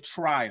going to be a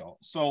trial.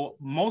 So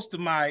most of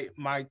my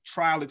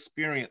trial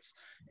experience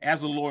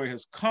as a lawyer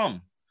has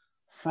come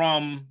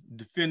from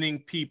defending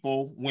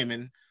people,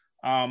 women,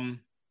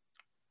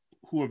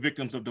 who are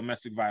victims of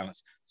domestic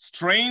violence.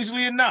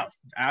 Strangely enough,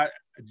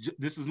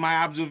 this is my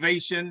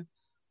observation,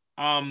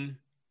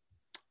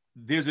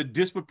 there's a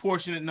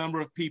disproportionate number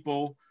of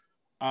people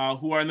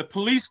who are in the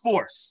police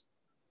force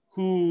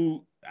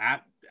who,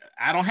 I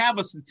don't have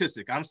a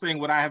statistic, I'm saying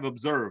what I have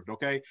observed,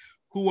 okay,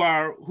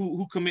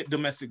 who commit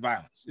domestic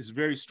violence. It's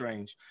very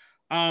strange.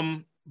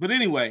 But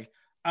anyway,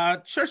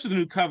 Church of the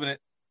New Covenant,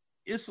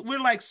 we're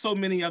like so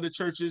many other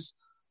churches.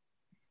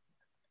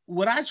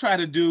 What I try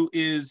to do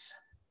is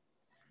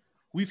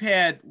we've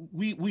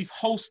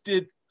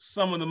hosted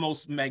some of the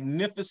most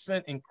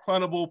magnificent,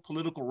 incredible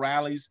political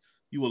rallies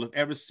you will have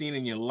ever seen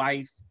in your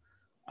life.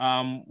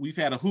 We've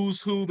had a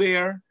who's who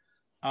there.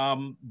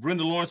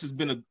 Brenda Lawrence has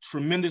been a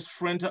tremendous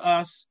friend to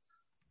us.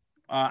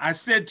 I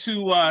said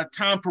to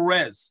Tom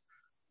Perez,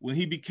 when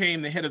he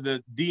became the head of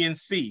the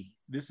DNC,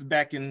 this is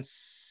back in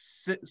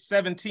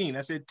 17,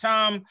 I said,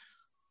 Tom,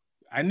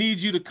 I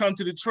need you to come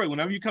to Detroit.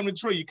 Whenever you come to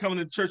Detroit, you come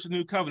to the Church of the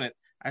New Covenant.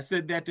 I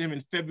said that to him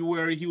in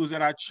February. He was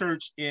at our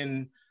church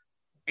in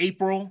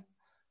April.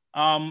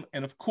 And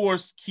of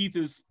course, Keith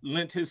has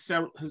lent his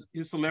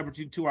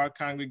celebrity to our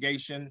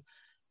congregation.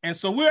 And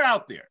so we're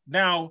out there.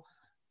 Now,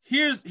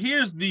 here's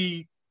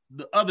the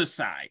other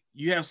side.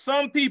 You have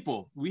some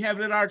people, we have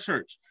it at our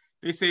church.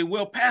 They say,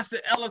 well, Pastor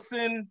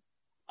Ellison,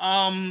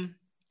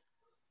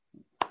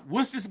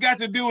 what's this got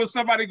to do with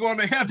somebody going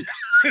to heaven?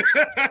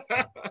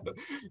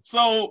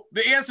 So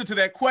the answer to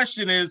that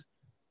question is,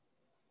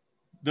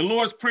 the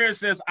Lord's Prayer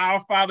says,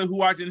 our Father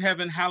who art in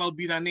heaven, hallowed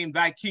be thy name,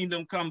 thy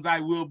kingdom come,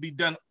 thy will be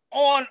done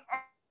on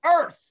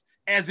earth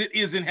as it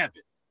is in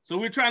heaven. So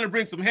we're trying to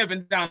bring some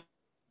heaven down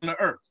to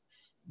earth.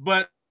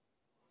 But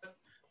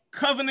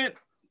covenant,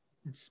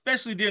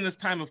 especially during this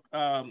time of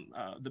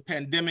the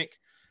pandemic,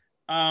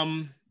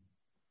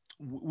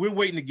 we're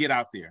waiting to get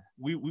out there.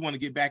 We want to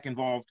get back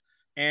involved.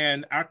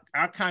 And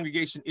our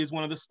congregation is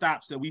one of the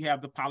stops that we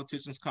have the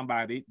politicians come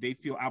by. They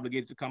feel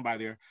obligated to come by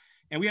there.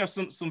 And we have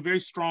some very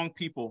strong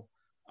people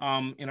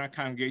in our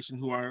congregation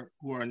who are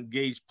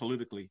engaged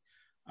politically.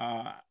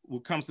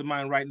 What comes to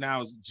mind right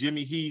now is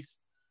Jimmy Heath.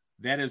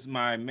 That is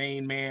my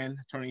main man,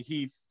 Attorney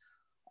Heath,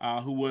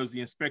 who was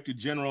the Inspector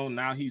General.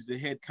 Now he's the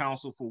head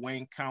counsel for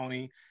Wayne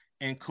County.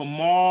 And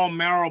Kamal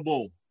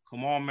Marable.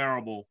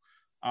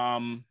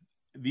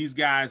 These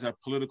guys are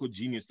political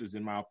geniuses,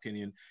 in my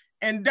opinion.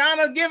 And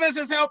Donna Givens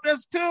has helped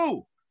us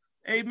too.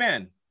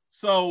 Amen.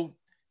 So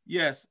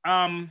yes,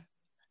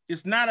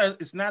 it's not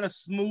as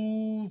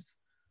smooth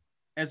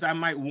as I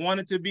might want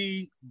it to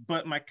be,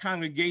 but my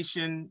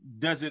congregation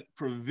doesn't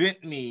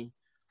prevent me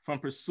from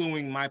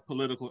pursuing my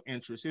political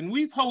interests. And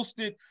we've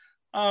hosted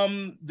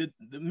the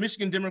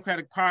Michigan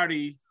Democratic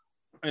Party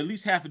at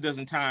least half a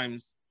dozen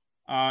times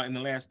in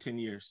the last 10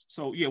 years.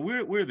 So yeah,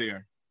 we're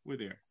there.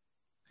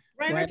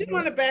 Ryan, I do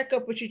want to back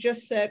up what you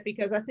just said,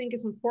 because I think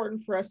it's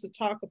important for us to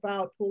talk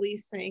about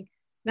policing,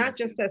 not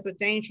just as a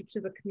danger to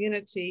the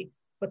community,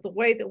 but the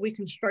way that we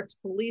construct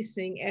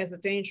policing as a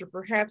danger,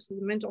 perhaps to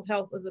the mental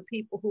health of the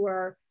people who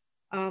are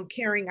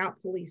carrying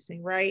out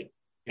policing, right?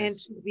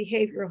 Yes. And to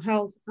behavioral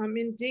health.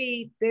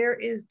 Indeed, there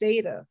is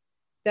data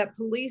that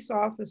police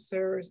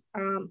officers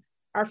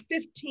are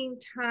 15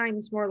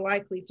 times more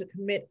likely to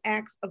commit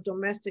acts of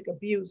domestic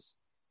abuse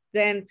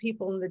than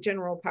people in the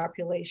general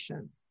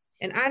population.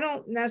 And I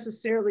don't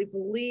necessarily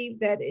believe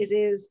that it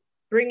is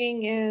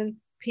bringing in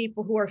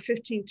people who are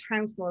 15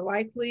 times more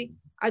likely.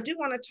 I do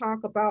want to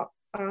talk about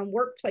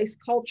workplace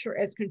culture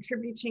as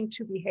contributing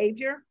to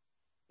behavior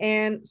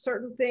and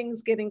certain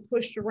things getting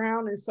pushed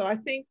around. And so I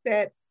think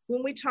that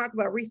when we talk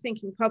about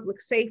rethinking public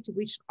safety,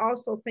 we should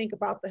also think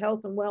about the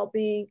health and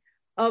well-being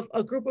of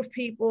a group of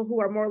people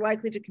who are more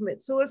likely to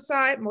commit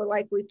suicide, more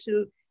likely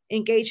to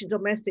engage in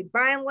domestic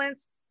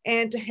violence,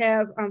 and to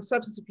have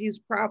substance abuse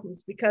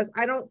problems, because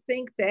I don't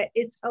think that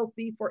it's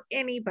healthy for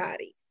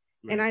anybody.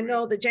 Right. And I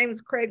know that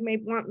James Craig may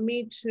want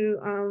me to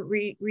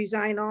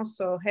resign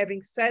also,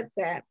 having said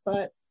that,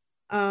 but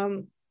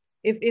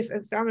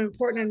if I'm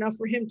important enough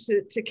for him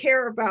to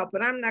care about,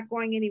 but I'm not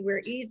going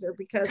anywhere either,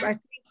 because I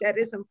think that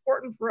it's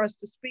important for us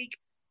to speak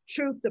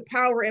truth to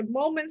power at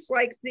moments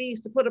like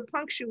these, to put a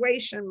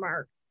punctuation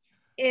mark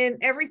in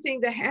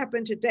everything that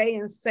happened today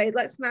and say,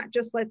 let's not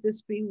just let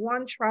this be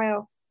one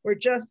trial where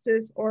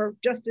justice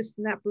did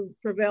not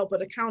prevail,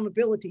 but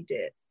accountability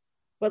did.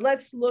 But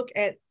let's look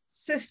at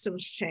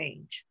systems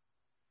change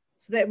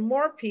so that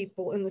more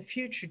people in the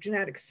future do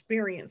not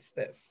experience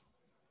this.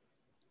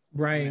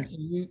 Brian,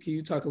 can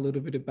you talk a little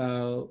bit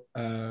about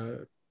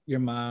your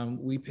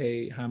mom? We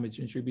pay homage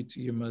and tribute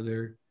to your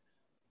mother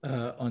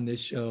on this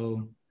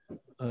show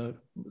a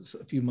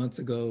few months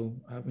ago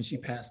when she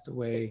passed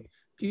away.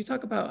 Can you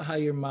talk about how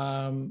your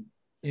mom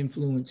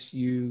influenced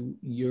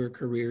your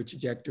career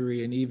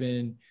trajectory, and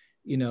even,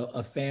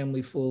 a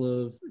family full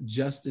of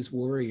justice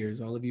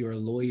warriors? All of you are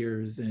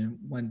lawyers and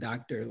one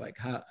doctor. Like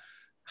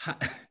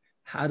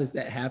how does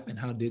that happen?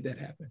 How did that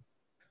happen?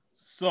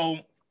 So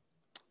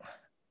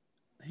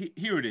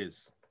here it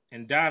is.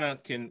 And Donna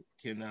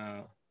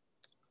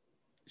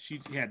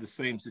she had the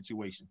same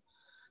situation.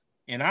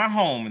 In our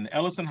home, in the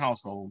Ellison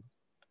household,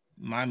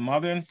 my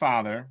mother and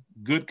father,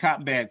 good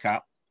cop, bad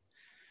cop,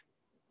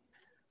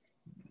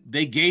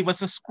 they gave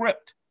us a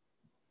script,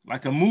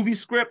 like a movie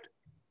script.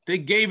 They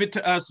gave it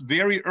to us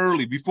very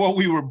early, before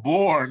we were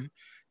born.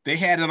 They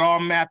had it all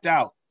mapped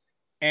out.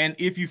 And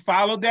if you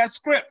followed that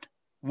script,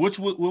 what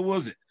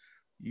was it?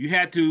 You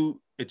had to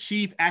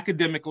achieve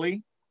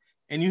academically,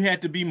 and you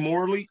had to be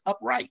morally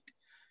upright.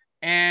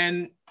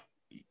 And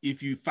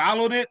if you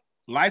followed it,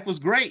 life was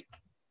great.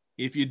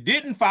 If you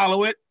didn't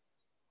follow it,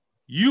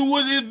 you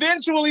would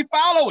eventually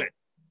follow it.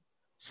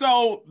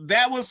 So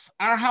that was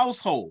our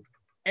household.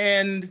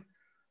 And,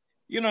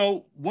 you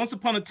know, once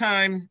upon a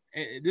time,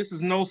 this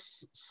is no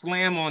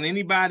slam on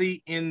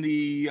anybody in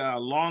the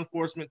law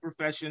enforcement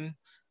profession.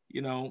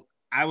 You know,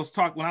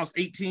 when I was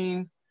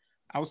 18,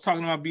 I was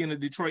talking about being a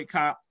Detroit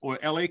cop or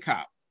LA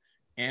cop.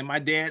 And my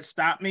dad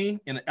stopped me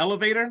in an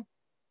elevator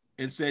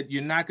and said,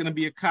 "You're not going to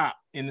be a cop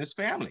in this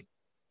family."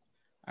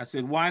 I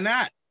said, "Why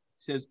not?"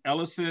 He says,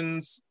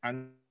 "Ellisons are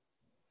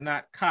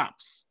not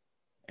cops."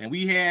 And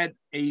we had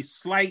a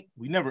slight,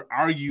 we never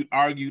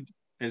argued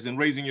as in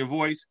raising your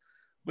voice,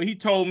 but he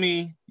told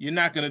me, "You're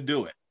not going to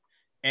do it."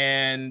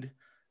 And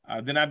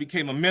then I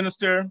became a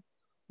minister,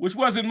 which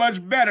wasn't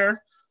much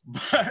better,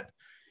 but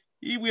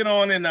he went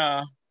on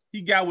and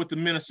he got with the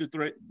minister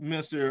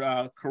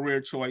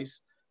career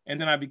choice. And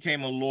then I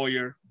became a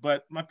lawyer.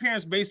 But my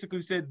parents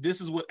basically said,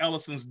 this is what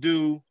Ellisons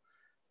do,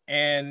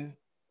 and,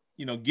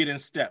 you know, get in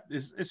step.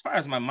 As far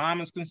as my mom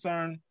is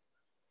concerned,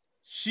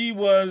 she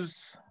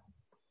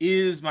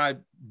is my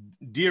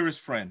dearest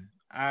friend.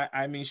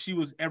 I mean, she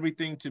was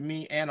everything to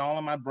me and all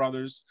of my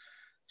brothers.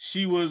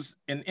 She was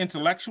an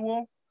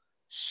intellectual.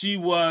 She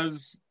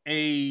was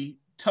a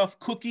tough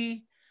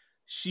cookie.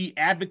 She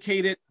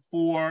advocated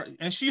for,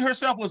 and she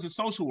herself was a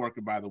social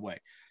worker, by the way.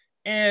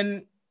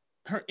 And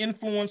her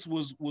influence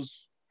was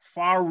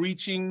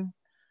far-reaching.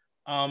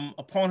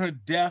 Upon her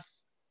death,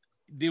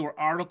 there were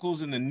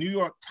articles in the New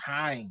York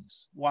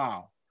Times.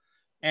 Wow.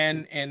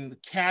 And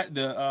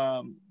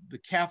the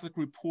Catholic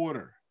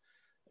Reporter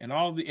and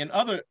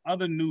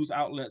other news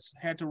outlets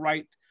had to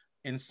write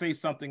and say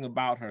something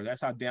about her.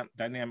 That's how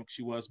dynamic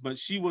she was. But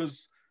she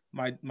was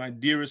my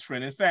dearest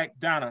friend. In fact,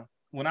 Donna,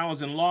 when I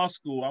was in law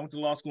school, I went to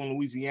law school in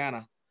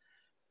Louisiana,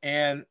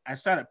 and I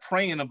started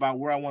praying about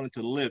where I wanted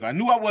to live. I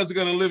knew I wasn't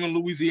going to live in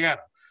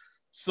Louisiana.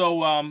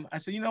 So I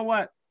said, you know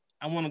what?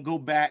 I want to go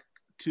back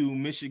to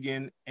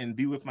Michigan and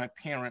be with my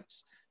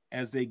parents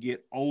as they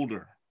get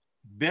older.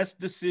 Best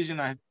decision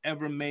I've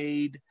ever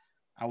made.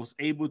 I was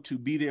able to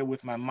be there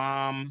with my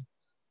mom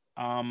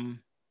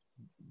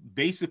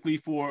basically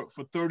for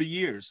 30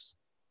 years.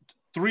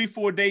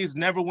 3-4 days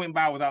never went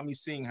by without me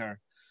seeing her.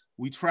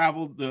 We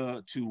traveled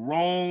to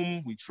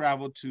Rome. We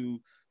traveled to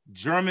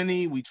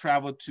Germany. We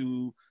traveled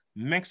to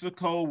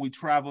Mexico. We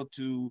traveled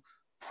to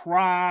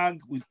Prague.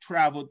 We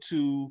traveled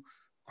to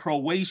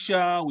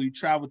Croatia. We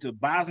traveled to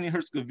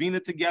Bosnia-Herzegovina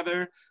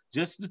together,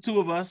 just the two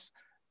of us.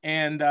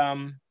 And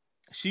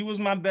she was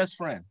my best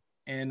friend.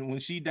 And when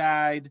she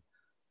died,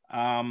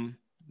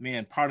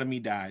 man, part of me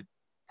died.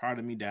 Part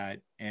of me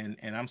died. And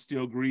I'm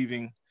still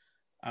grieving.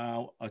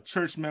 A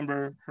church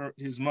member,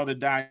 his mother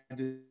died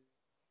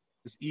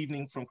this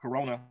evening from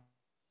corona.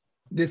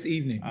 This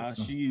evening.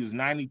 She was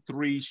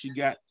 93. She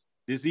got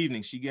the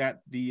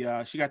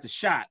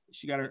shot.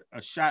 She got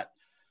a shot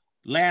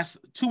last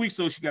 2 weeks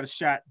ago. She got a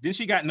shot. Then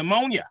she got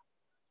pneumonia,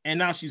 and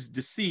now she's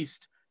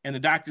deceased. And the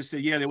doctor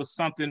said, yeah, there was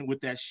something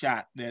with that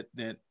shot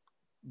that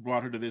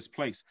brought her to this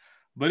place.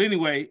 But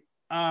anyway,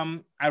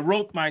 I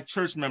wrote my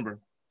church member.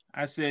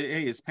 I said,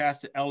 hey, it's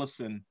Pastor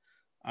Ellison.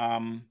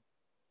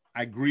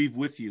 I grieve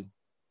with you.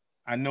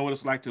 I know what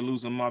it's like to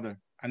lose a mother.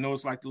 I know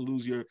it's like to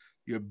lose your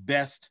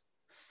best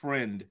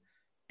friend.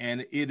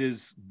 And it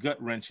is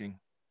gut-wrenching.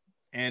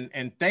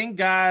 And thank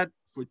God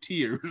for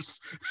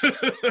tears.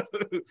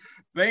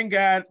 Thank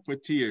God for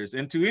tears.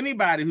 And to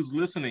anybody who's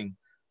listening,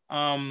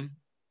 when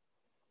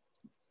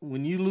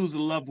you lose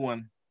a loved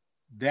one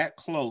that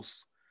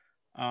close,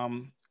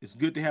 it's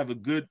good to have a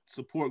good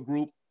support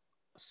group,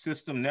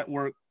 system,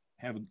 network.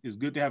 It's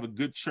good to have a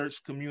good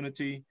church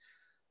community.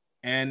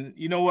 And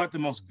you know what? The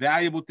most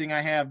valuable thing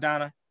I have,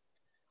 Donna,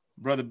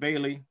 Brother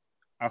Bailey,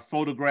 are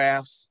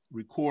photographs,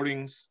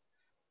 recordings.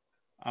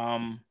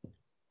 I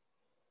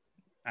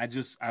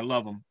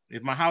love them.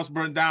 If my house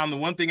burned down, the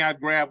one thing I'd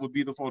grab would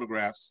be the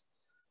photographs.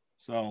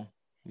 So,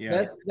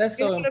 yeah. That's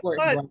so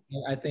important.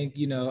 I think,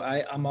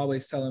 I'm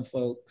always telling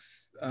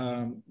folks,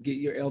 get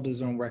your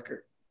elders on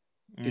record,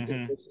 get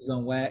their pictures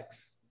on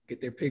wax,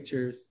 get their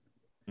pictures,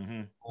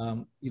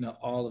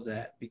 all of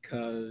that,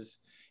 because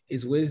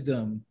it's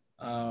wisdom.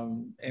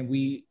 And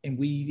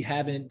we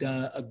haven't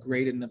done a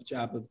great enough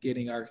job of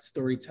getting our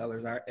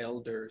storytellers, our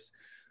elders,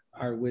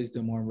 our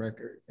wisdom on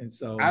record. And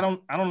so I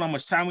don't know how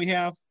much time we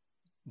have,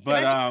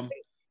 but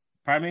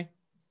pardon me?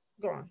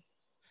 Go on.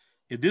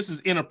 If this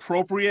is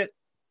inappropriate,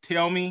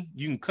 tell me.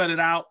 You can cut it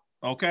out,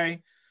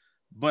 okay?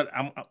 But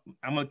I'm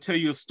gonna tell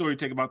you a story,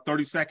 take about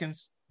 30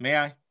 seconds, May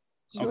I?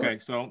 Sure. Okay,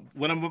 so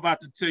what I'm about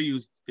to tell you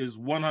is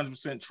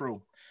 100%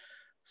 true.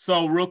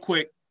 So real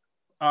quick,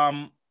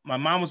 my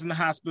mom was in the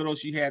hospital.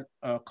 She had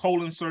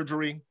colon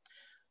surgery,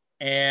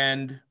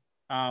 and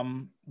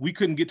we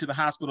couldn't get to the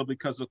hospital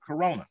because of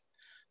Corona.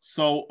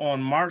 So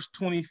on March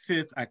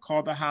 25th, I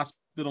called the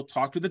hospital,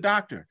 talked to the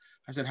doctor.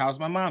 I said, how's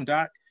my mom,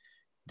 doc?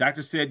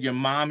 Doctor said, your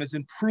mom is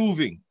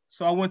improving.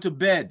 So I went to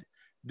bed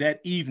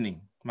that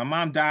evening. My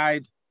mom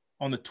died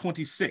on the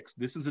 26th.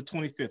 This is the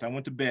 25th. I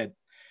went to bed.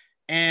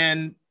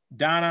 And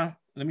Donna,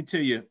 let me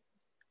tell you,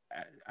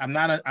 I'm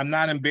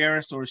not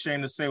embarrassed or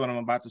ashamed to say what I'm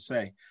about to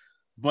say,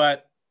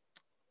 but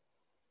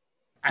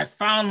I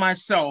found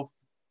myself,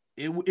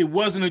 it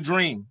wasn't a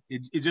dream.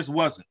 It just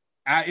wasn't.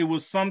 It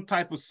was some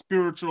type of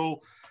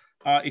spiritual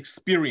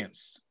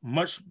experience,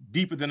 much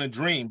deeper than a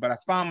dream, but I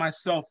found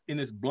myself in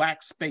this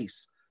black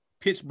space,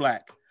 pitch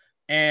black,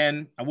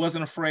 and I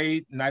wasn't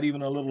afraid, not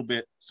even a little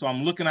bit. So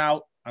I'm looking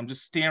out, I'm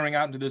just staring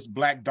out into this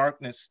black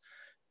darkness,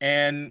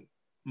 and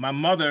my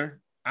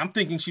mother, I'm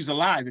thinking she's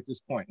alive at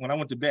this point. When I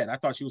went to bed, I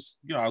thought she was,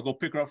 I'll go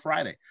pick her up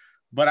Friday.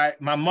 But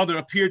my mother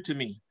appeared to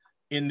me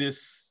in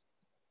this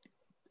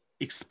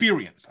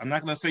experience. I'm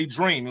not going to say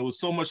dream. It was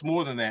so much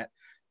more than that.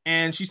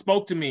 And she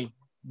spoke to me,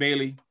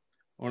 Bailey,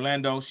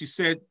 Orlando. She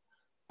said,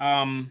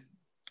 I'll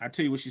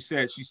tell you what she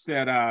said. She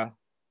said,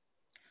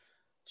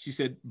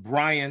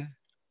 Brian,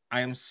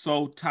 I am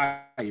so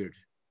tired.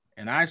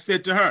 And I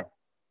said to her,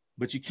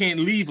 but you can't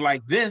leave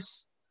like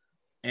this.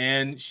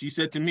 And she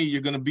said to me,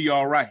 you're going to be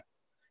all right.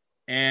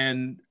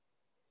 And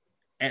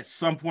at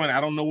some point, I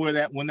don't know when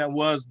that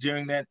was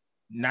during that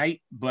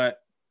night, but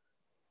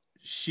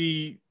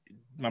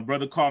my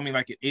brother called me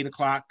like at 8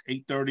 o'clock,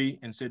 8:30,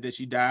 and said that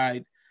she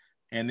died,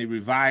 and they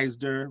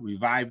revived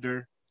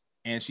her,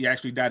 and she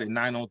actually died at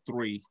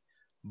 9:03.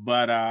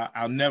 But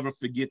I'll never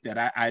forget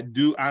that. I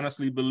do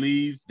honestly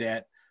believe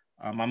that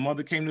my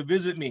mother came to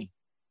visit me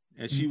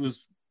as she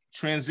was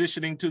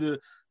transitioning to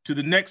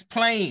the next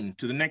plane,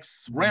 to the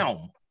next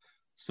realm.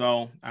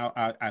 So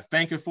I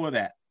thank her for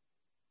that.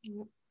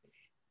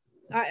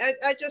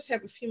 I just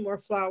have a few more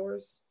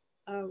flowers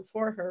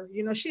for her.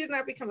 She did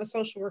not become a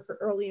social worker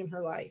early in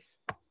her life.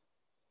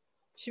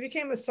 She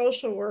became a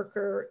social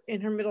worker in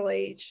her middle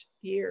age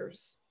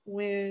years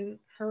when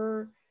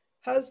her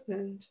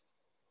husband,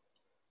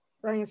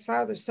 Brian's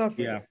father,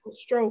 suffered a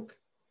stroke.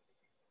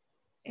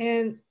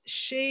 And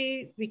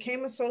she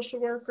became a social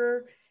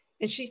worker,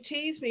 and she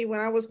teased me when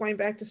I was going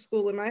back to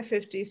school in my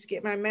 50s to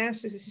get my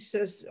master's. She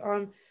says,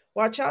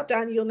 watch out,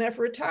 Don, you'll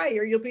never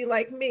retire. You'll be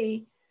like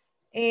me.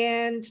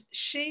 And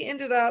she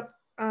ended up,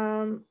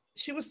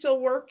 she was still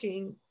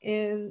working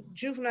in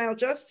juvenile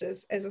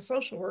justice as a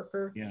social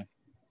worker. Yeah.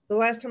 The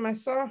last time I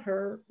saw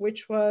her,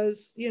 which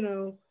was,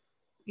 in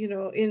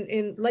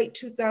late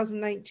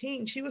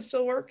 2019, she was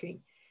still working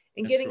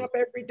and getting up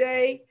every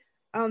day.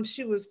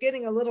 She was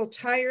getting a little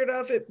tired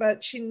of it,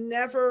 but she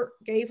never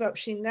gave up.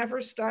 She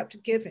never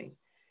stopped giving.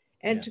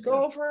 And to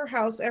go over her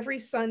house every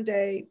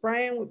Sunday,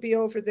 Brian would be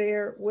over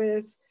there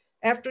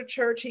after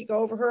church, he'd go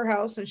over her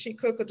house and she'd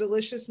cook a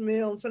delicious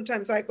meal. And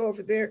sometimes I go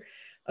over there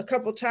a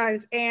couple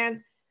times.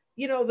 And,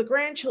 the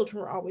grandchildren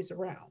were always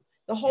around.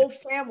 The whole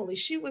family.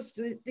 She was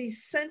the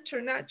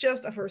center, not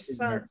just of her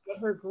sons, but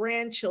her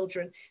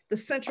grandchildren, the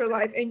center of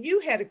life. And you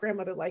had a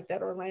grandmother like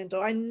that,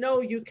 Orlando. I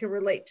know you can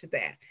relate to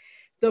that.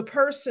 The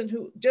person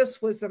who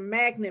just was a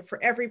magnet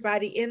for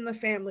everybody in the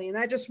family. And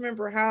I just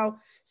remember how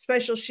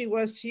special she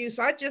was to you.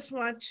 So I just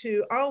want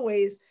to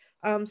always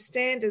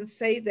stand and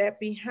say that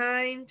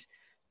behind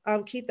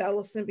Keith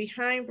Ellison,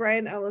 behind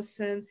Brian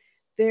Ellison,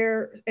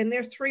 their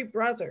three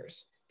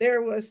brothers,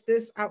 there was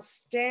this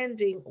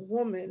outstanding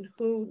woman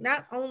who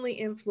not only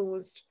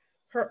influenced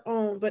her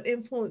own, but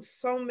influenced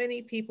so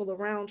many people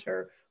around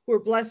her who were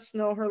blessed to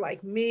know her,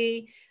 like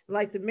me,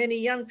 like the many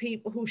young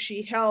people who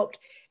she helped.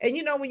 And,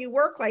 when you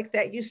work like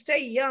that, you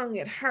stay young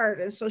at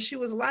heart. And so she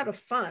was a lot of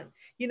fun.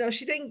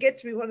 She didn't get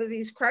to be one of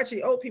these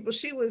crotchety old people.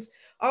 She was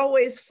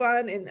always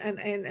fun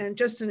and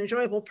just an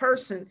enjoyable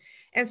person.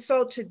 And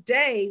so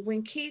today,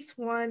 when Keith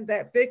won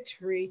that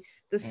victory,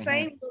 the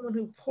same woman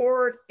who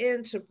poured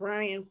into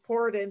Brian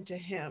poured into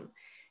him.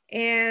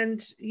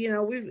 And, she's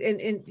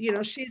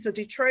a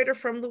Detroiter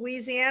from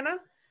Louisiana,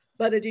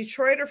 but a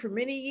Detroiter for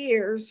many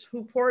years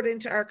who poured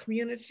into our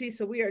community.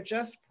 So we are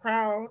just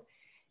proud.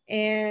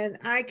 And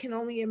I can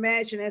only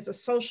imagine, as a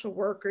social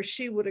worker,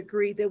 she would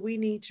agree that we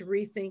need to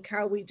rethink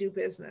how we do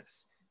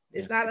business.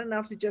 It's not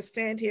enough to just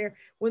stand here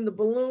when the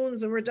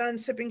balloons and we're done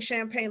sipping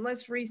champagne.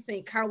 Let's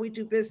rethink how we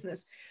do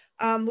business.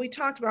 We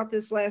talked about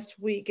this last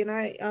week, and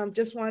I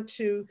just want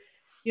to,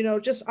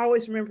 just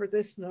always remember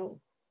this note,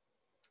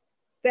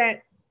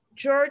 that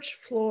George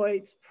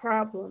Floyd's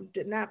problem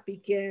did not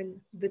begin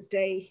the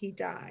day he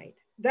died.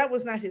 That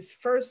was not his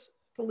first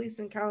police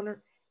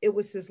encounter. It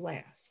was his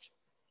last.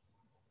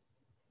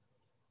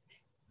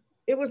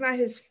 It was not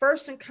his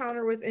first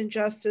encounter with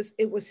injustice.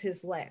 It was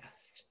his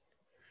last.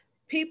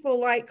 People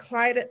like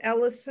Clyda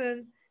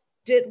Ellison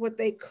did what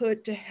they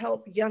could to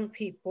help young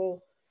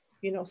people,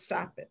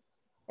 stop it.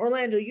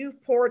 Orlando,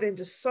 you've poured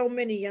into so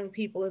many young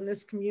people in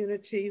this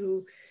community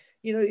who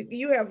You know,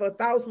 you have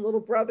 1,000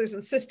 little brothers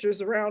and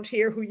sisters around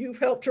here who you've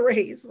helped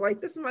raise. Like,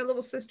 this is my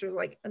little sister,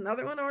 like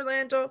another one,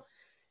 Orlando.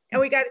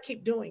 And we got to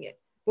keep doing it.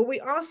 But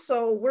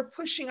we're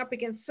pushing up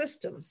against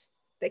systems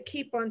that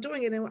keep on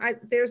doing it. And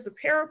there's the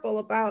parable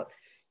about,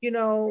 you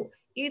know,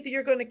 either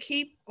you're going to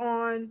keep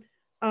on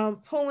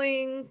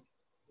pulling,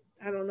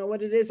 I don't know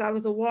what it is, out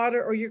of the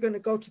water, or you're going to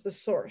go to the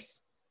source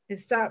and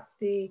stop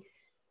the,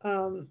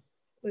 what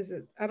is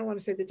it? I don't want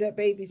to say the dead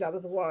babies out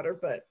of the water,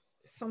 but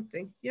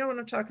something. You know what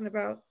I'm talking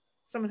about?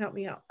 Someone help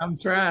me out. I'm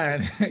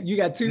trying. You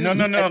got two. No.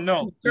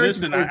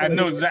 Listen, I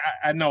know exactly.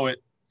 I know it.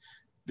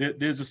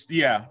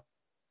 Yeah.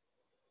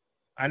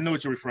 I know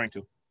what you're referring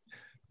to.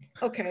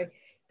 Okay.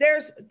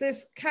 There's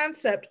this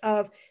concept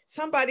of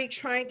somebody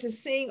trying to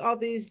sing all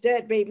these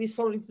dead babies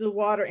floating through the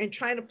water and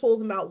trying to pull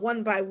them out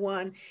one by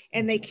one,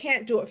 and they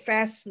can't do it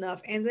fast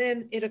enough. And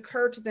then it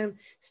occurred to them,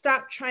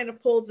 stop trying to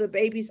pull the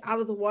babies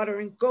out of the water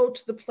and go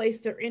to the place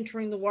they're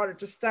entering the water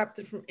to stop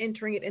them from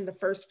entering it in the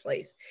first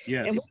place.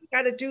 Yes. And we've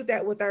got to do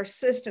that with our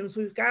systems.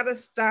 We've got to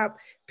stop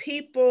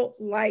people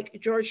like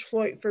George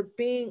Floyd for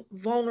being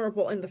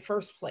vulnerable in the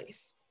first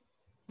place.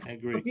 I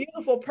agree. A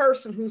beautiful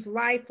person whose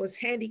life was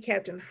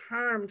handicapped and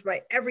harmed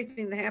by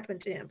everything that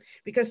happened to him,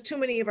 because too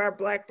many of our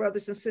Black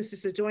brothers and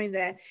sisters are doing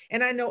that.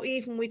 And I know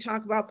even when we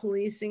talk about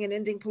policing and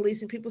ending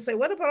policing, people say,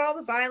 what about all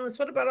the violence?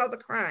 What about all the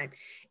crime?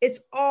 It's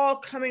all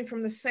coming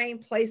from the same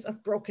place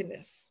of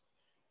brokenness.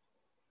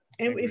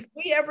 And if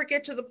we ever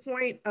get to the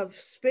point of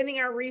spending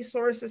our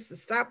resources to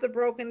stop the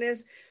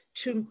brokenness,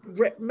 to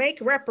make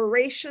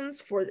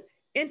reparations for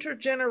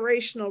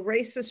intergenerational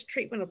racist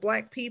treatment of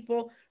Black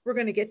people, we're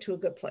going to get to a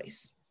good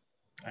place.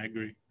 I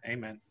agree.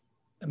 Amen.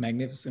 A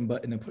magnificent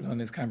button to put on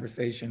this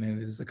conversation.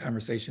 And it is a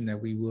conversation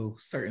that we will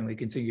certainly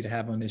continue to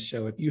have on this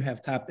show. If you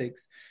have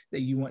topics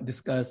that you want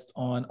discussed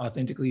on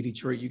Authentically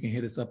Detroit, you can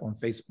hit us up on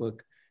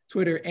Facebook,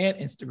 Twitter, and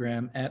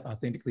Instagram at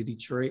Authentically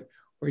Detroit,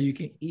 or you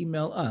can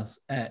email us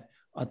at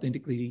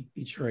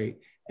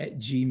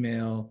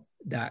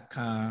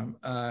authenticallydetroit@gmail.com.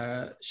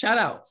 Shout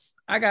outs.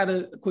 I got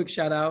a quick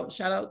shout out.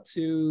 Shout out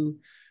to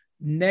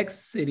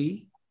Next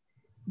City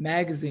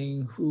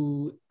Magazine,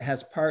 who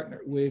has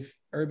partnered with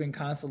Urban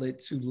Consulate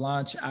to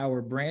launch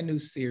our brand new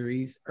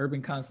series, Urban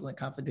Consulate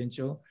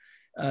Confidential.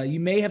 You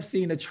may have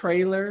seen a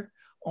trailer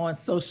on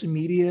social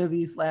media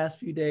these last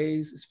few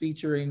days. It's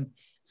featuring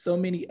so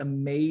many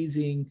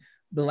amazing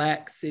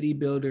Black city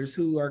builders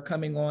who are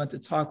coming on to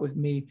talk with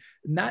me,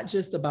 not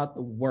just about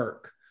the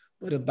work,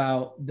 but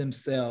about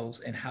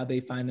themselves and how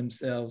they find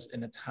themselves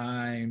in a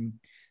time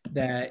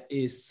that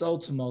is so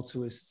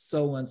tumultuous,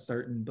 so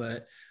uncertain,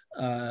 but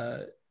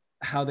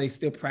how they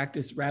still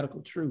practice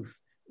radical truth.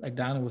 Like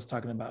Donna was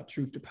talking about,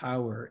 truth to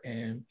power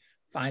and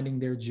finding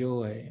their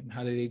joy, and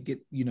how do they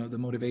get, you know, the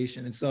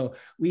motivation. And so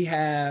we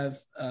have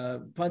a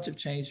bunch of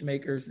change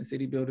makers and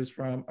city builders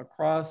from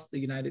across the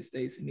United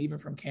States and even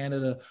from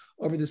Canada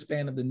over the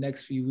span of the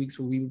next few weeks,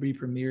 where we will be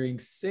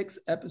premiering 6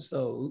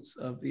 episodes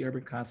of the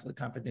Urban Consulate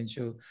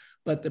Confidential.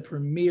 But the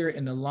premiere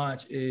and the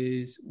launch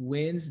is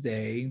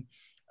Wednesday,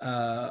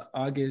 April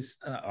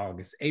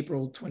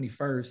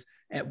 21st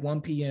at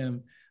 1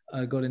 p.m.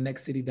 Go to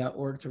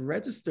nextcity.org to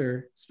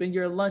register. Spend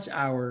your lunch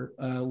hour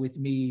with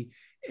me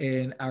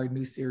in our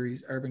new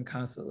series, Urban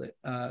Consulate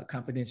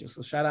Confidential.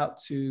 So shout out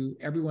to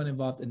everyone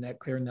involved in that: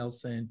 Claire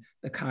Nelson,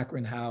 the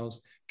Cochran House,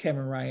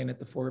 Kevin Ryan at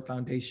the Ford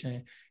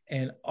Foundation,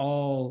 and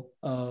all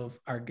of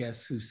our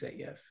guests who said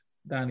yes.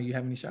 Donna, you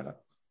have any shout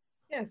outs?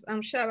 Yes,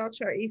 shout out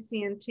to our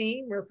ECN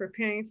team. We're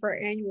preparing for our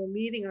annual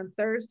meeting on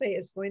Thursday.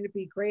 It's going to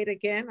be great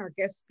again. Our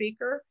guest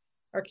speaker,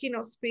 our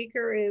keynote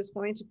speaker is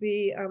going to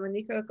be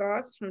Monica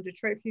Goss from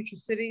Detroit Future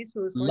Cities,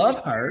 who is going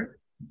Love to her.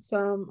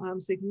 Some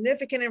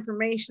significant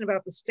information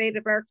about the state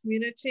of our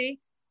community.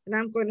 And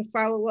I'm going to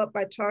follow up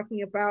by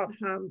talking about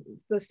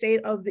the state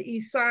of the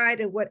East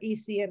Side and what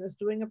ECN is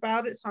doing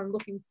about it. So I'm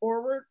looking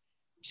forward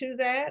to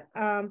that.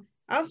 I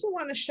also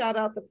want to shout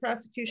out the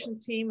prosecution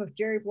team of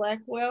Jerry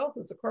Blackwell,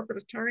 who's a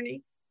corporate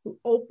attorney who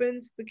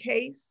opened the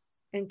case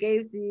and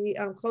gave the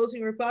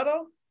closing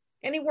rebuttal.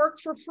 And he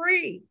worked for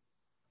free.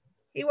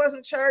 He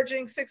wasn't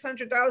charging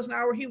 $600 an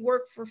hour. He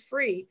worked for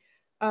free.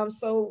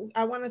 So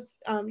I want to,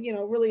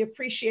 really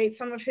appreciate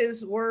some of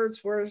his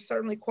words were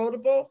certainly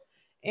quotable.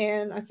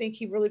 And I think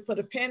he really put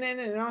a pin in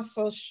it. And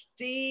also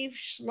Steve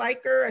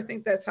Schleicher, I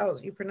think that's how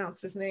you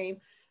pronounce his name,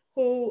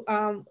 who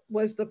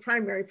was the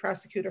primary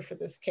prosecutor for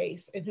this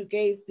case and who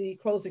gave the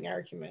closing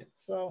argument.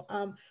 So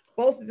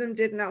both of them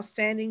did an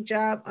outstanding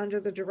job under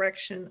the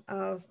direction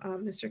of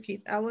Mr.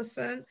 Keith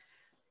Ellison.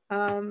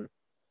 And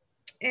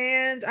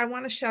I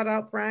want to shout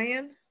out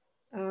Brian,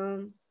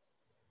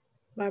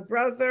 my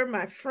brother,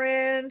 my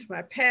friend,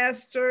 my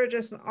pastor,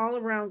 just an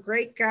all-around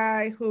great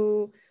guy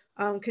who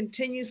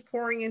continues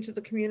pouring into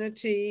the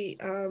community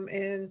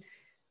and,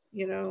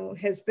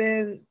 has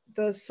been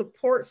the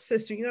support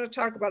system. You want to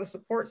talk about a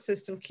support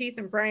system. Keith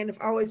and Brian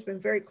have always been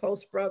very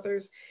close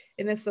brothers,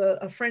 and it's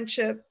a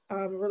friendship,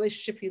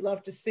 relationship you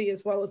love to see,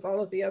 as well as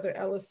all of the other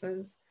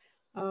Ellisons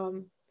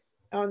on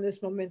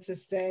this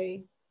momentous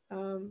day.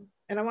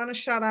 And I want to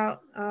shout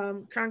out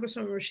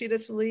Congresswoman Rashida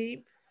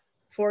Tlaib,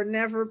 for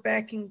never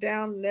backing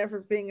down,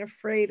 never being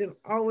afraid, and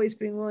always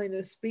being willing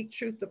to speak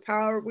truth to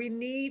power. We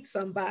need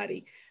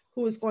somebody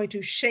who is going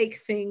to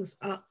shake things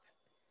up.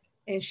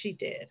 And she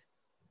did.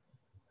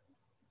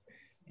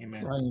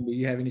 Amen. Ryan, do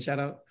you have any shout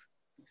outs?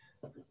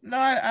 No,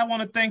 I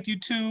want to thank you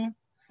too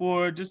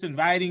for just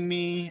inviting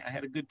me. I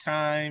had a good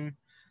time.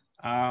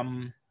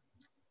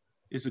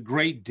 It's a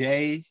great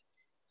day.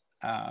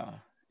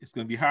 It's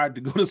going to be hard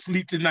to go to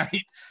sleep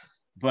tonight,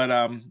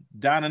 but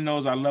Donna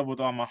knows I love her with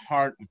all my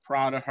heart. I'm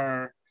proud of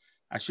her.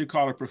 I should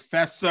call her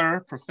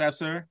Professor.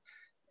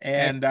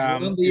 And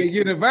Columbia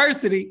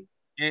University.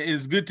 It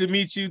is good to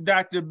meet you,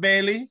 Dr.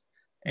 Bailey.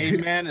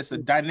 Amen. It's a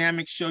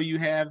dynamic show you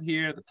have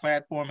here, the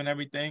platform and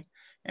everything.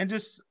 And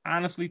just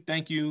honestly,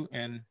 thank you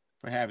and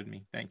for having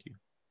me. Thank you.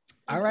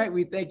 All right.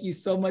 We thank you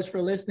so much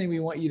for listening. We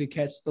want you to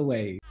catch the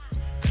wave.